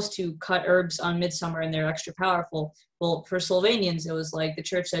you're supposed to cut herbs on midsummer and they're extra powerful. Well, for Slovenians, it was like the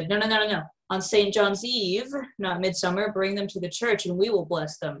church said, no, no, no, no, no. On St. John's Eve, not midsummer, bring them to the church and we will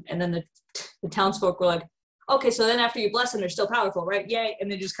bless them. And then the townsfolk were like, okay, so then after you bless them, they're still powerful, right? Yay.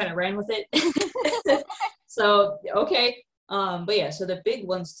 And they just kind of ran with it. So, okay. But yeah, so the big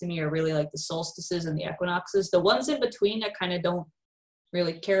ones to me are really like the solstices and the equinoxes. The ones in between, I kind of don't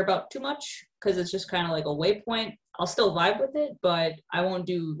really care about too much because it's just kind of like a waypoint. I'll still vibe with it, but I won't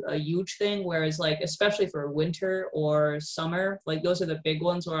do a huge thing. Whereas like, especially for winter or summer, like those are the big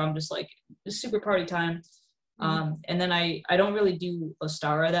ones where I'm just like super party time. And then I don't really do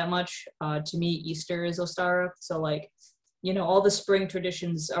Ostara that much. To me, Easter is Ostara. So like, all the spring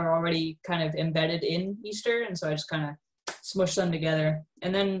traditions are already kind of embedded in Easter. And so I just kind of smush them together.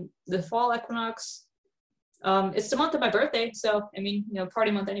 And then the fall equinox, it's the month of my birthday. So, I mean, party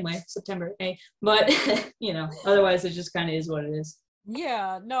month anyway, September, hey, but, otherwise it just kind of is what it is.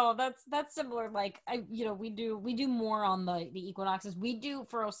 Yeah, no, that's similar. Like we do more on the equinoxes. We do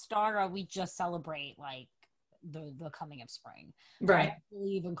for Ostara, we just celebrate like the coming of spring. Right. I don't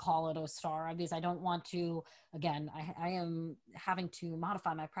even call it Ostara because I don't want to, again, I am having to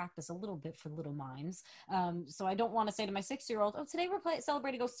modify my practice a little bit for little minds. So I don't want to say to my 6-year-old, oh, today we're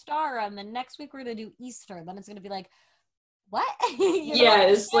celebrating Ostara and then next week we're going to do Easter. Then it's going to be like, what? Yeah,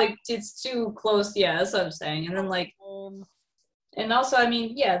 it's like, it's too close. Yeah, that's what I'm saying. And then like, and also, I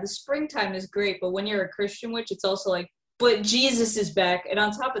mean, yeah, the springtime is great, but when you're a Christian witch, it's also like, but Jesus is back. And on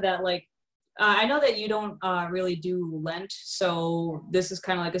top of that, like, I know that you don't really do Lent, so this is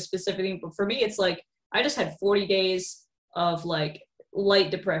kind of like a specific thing. But for me, it's like I just had 40 days of like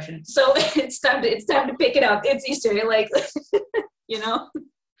light depression, so it's time to pick it up. It's Easter, like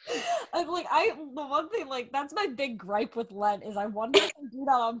I'm like the one thing like that's my big gripe with Lent is I wonder if they do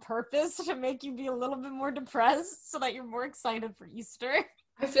that on purpose to make you be a little bit more depressed so that you're more excited for Easter.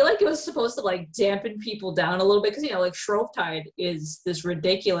 I feel like it was supposed to like dampen people down a little bit because like Shrovetide is this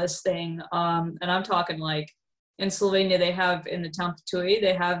ridiculous thing, and I'm talking like in Slovenia they have in the town Ptuj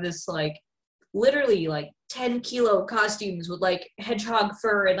they have this like literally like 10-kilo costumes with like hedgehog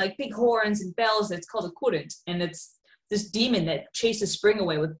fur and like big horns and bells. It's called a kurent, and it's this demon that chases spring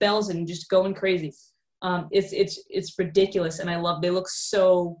away with bells and just going crazy. It's ridiculous, and they look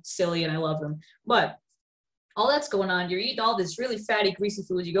so silly, and I love them, but all that's going on. You're eating all this really fatty, greasy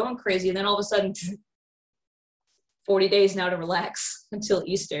food. You're going crazy. And then all of a sudden, 40 days now to relax until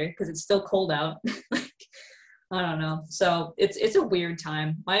Easter because it's still cold out. Like, I don't know. So it's a weird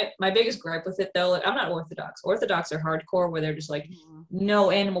time. My biggest gripe with it, though, like, I'm not Orthodox. Orthodox are hardcore where they're just like, no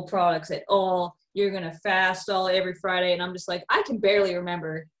animal products at all. You're going to fast every Friday. And I'm just like, I can barely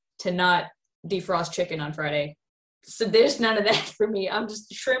remember to not defrost chicken on Friday. So there's none of that for me. I'm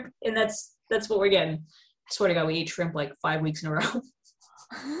just shrimp, and that's what we're getting. I swear to God, we ate shrimp like 5 weeks in a row.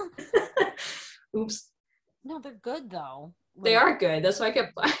 Oops. No, they're good though. Like, they are good. That's why I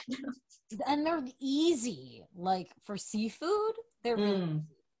kept buying them. And they're easy. Like for seafood, they're really easy.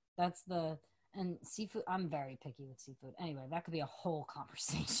 That's and seafood, I'm very picky with seafood. Anyway, that could be a whole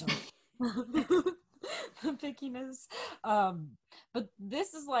conversation. The pickiness. But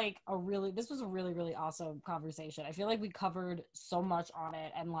this was a really, really awesome conversation. I feel like we covered so much on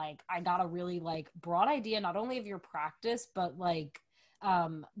it, and like I got a really like broad idea not only of your practice, but like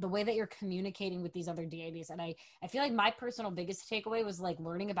the way that you're communicating with these other deities. And I feel like my personal biggest takeaway was like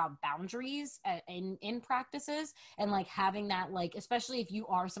learning about boundaries in practices, and like having that, like, especially if you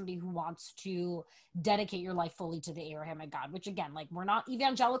are somebody who wants to dedicate your life fully to the Abrahamic God, which again, like, we're not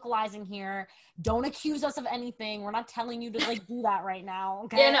evangelicalizing here. Don't accuse us of anything. We're not telling you to like do that right now.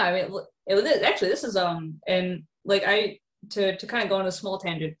 Okay. Yeah, no, I mean, this is and like to kind of go on a small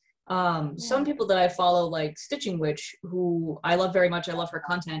tangent. Some people that I follow, like Stitching Witch, who I love very much, I love her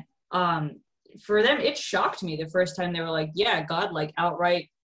content. For them, it shocked me the first time they were like, yeah, God like outright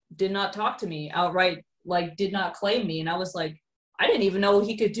did not talk to me, outright like did not claim me. And I was like, I didn't even know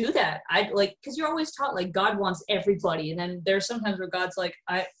he could do that. I like, because you're always taught like God wants everybody, and then there's sometimes where God's like,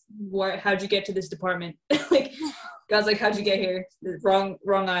 how'd you get to this department? Like, God's like, how'd you get here? Wrong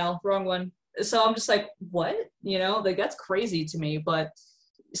aisle, wrong one. So I'm just like, what? Like, that's crazy to me. But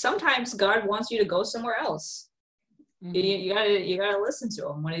sometimes God wants you to go somewhere else. Mm-hmm. You gotta listen to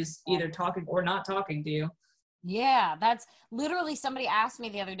him when he's either talking or not talking to you. Yeah, that's literally, somebody asked me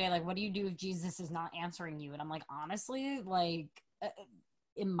the other day, like, what do you do if Jesus is not answering you? And I'm like, honestly, like,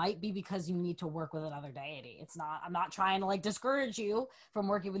 it might be because you need to work with another deity. I'm not trying to like discourage you from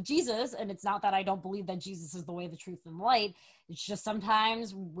working with Jesus. And it's not that I don't believe that Jesus is the way, the truth, and the light. It's just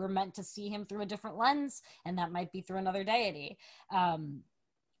sometimes we're meant to see him through a different lens, and that might be through another deity.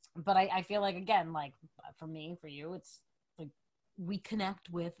 But I feel like, again, like for me, for you, it's like we connect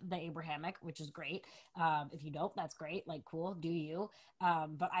with the Abrahamic, which is great. If you don't, that's great. Like, cool, do you?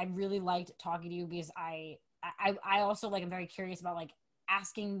 But I really liked talking to you because I also like, I'm very curious about like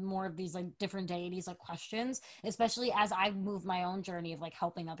asking more of these like different deities like questions, especially as I move my own journey of like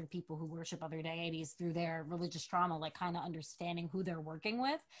helping other people who worship other deities through their religious trauma, like kind of understanding who they're working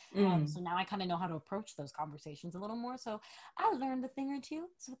with. So now I kind of know how to approach those conversations a little more. So I learned a thing or two.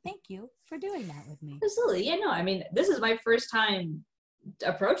 So thank you for doing that with me. Absolutely. Yeah, no, I mean, this is my first time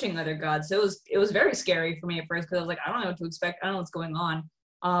approaching other gods. So it was very scary for me at first because I was like, I don't know what to expect. I don't know what's going on.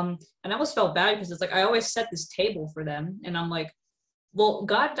 And I almost felt bad because it's like I always set this table for them, and I'm like, well,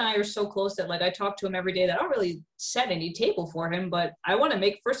 God and I are so close that like I talk to him every day that I don't really set any table for him, but I want to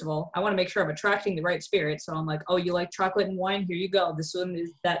make, first of all, I want to make sure I'm attracting the right spirit. So I'm like, oh, you like chocolate and wine? Here you go. This one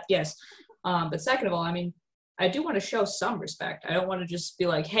is that, yes. But second of all, I mean, I do want to show some respect. I don't want to just be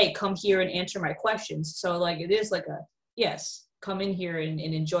like, hey, come here and answer my questions. So like it is like a, yes, come in here and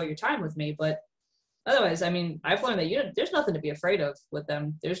enjoy your time with me. But otherwise, I mean, I've learned that there's nothing to be afraid of with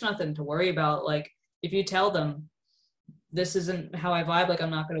them. There's nothing to worry about. Like if you tell them, this isn't how I vibe, like I'm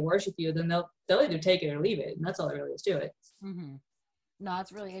not going to worship you, then they'll either take it or leave it, and that's all there really is to it. Mm-hmm. No,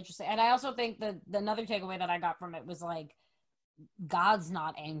 that's really interesting. And I also think that another takeaway that I got from it was like, God's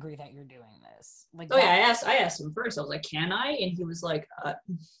not angry that you're doing this. Like, oh yeah, I asked him first. I was like, can I? And he was like,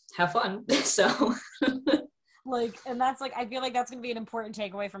 have fun. So like, and that's like, I feel like that's going to be an important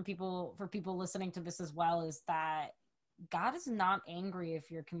takeaway from people, for people listening to this as well, is that God is not angry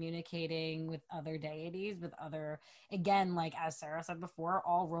if you're communicating with other deities, with other, again, like as Sarah said before,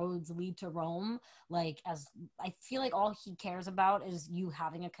 all roads lead to Rome. Like, as I feel like all he cares about is you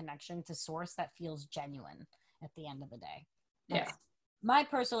having a connection to source that feels genuine at the end of the day. That's my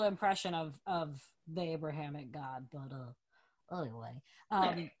personal impression of the Abrahamic God. But anyway,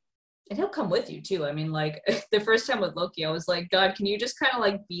 and he'll come with you too. I mean, like the first time with Loki, I was like, God, can you just kind of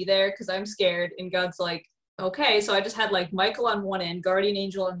like be there? Because I'm scared. And God's like, okay. So I just had like Michael on one end, guardian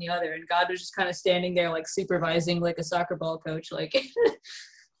angel on the other, and God was just kind of standing there like supervising like a soccer ball coach. Like it's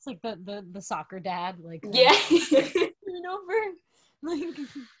like the soccer dad, like yeah. over. Like,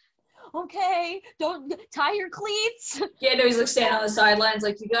 okay, don't tie your cleats. Yeah, no, he's like standing on the sidelines,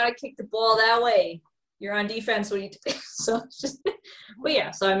 like, you gotta kick the ball that way. You're on defense when you so it's just but yeah,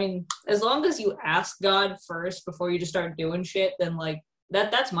 so I mean, as long as you ask God first before you just start doing shit, then like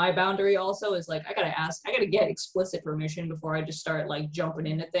that's my boundary also, is like I gotta get explicit permission before I just start like jumping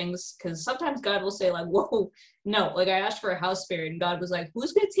into things, because sometimes God will say like, whoa, no, like I asked for a house spirit and God was like,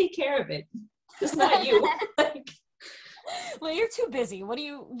 who's gonna take care of it? It's not you. Like, well, you're too busy. What do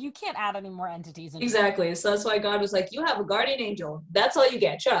you can't add any more entities into exactly. So that's why God was like, you have a guardian angel. That's all you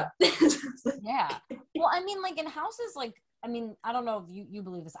get. Shut up. Yeah. Well, I mean, like in houses, like, I mean, I don't know if you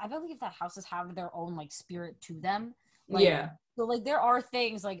believe this. I believe that houses have their own like spirit to them. Like, yeah. So like there are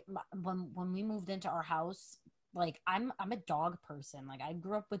things like when we moved into our house, like I'm a dog person. Like I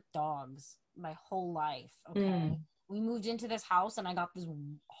grew up with dogs my whole life. Okay. We moved into this house and I got this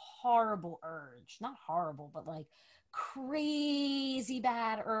horrible urge. Not horrible, but like crazy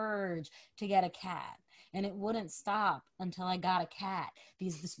bad urge to get a cat. And it wouldn't stop until I got a cat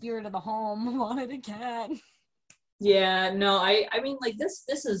because the spirit of the home wanted a cat. Yeah, no, I mean, like this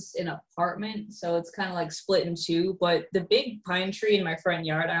is an apartment, so it's kind of like split in two, but the big pine tree in my front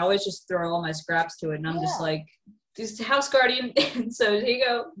yard, I always just throw all my scraps to it, and I'm just like, just house guardian, so here you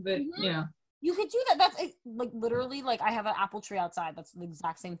go. But you know, you could do that. That's like literally, like I have an apple tree outside. That's the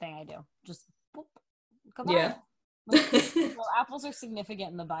exact same thing I do. Just boop, come on. Yeah. Like, well, apples are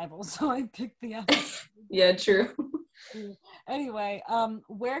significant in the Bible, so I picked the apple. Yeah, true. Anyway,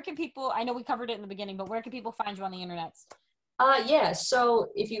 where can people, I know we covered it in the beginning, but where can people find you on the internet? Yeah, so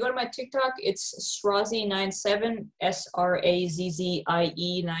if you go to my TikTok, it's Srazzie97, SRAZZIE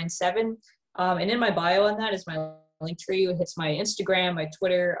 97. And in my bio on that is my link tree. It hits my Instagram, my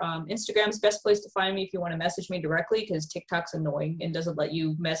Twitter. Instagram's the best place to find me if you want to message me directly, because TikTok's annoying and doesn't let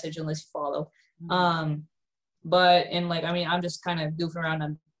you message unless you follow. But and like, I mean, I'm just kind of goofing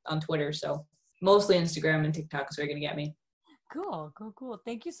around on Twitter, so mostly Instagram and TikTok is where you're gonna get me. Cool.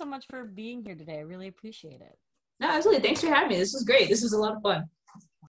 Thank you so much for being here today. I really appreciate it. No, absolutely. Thanks for having me. This was great. This was a lot of fun.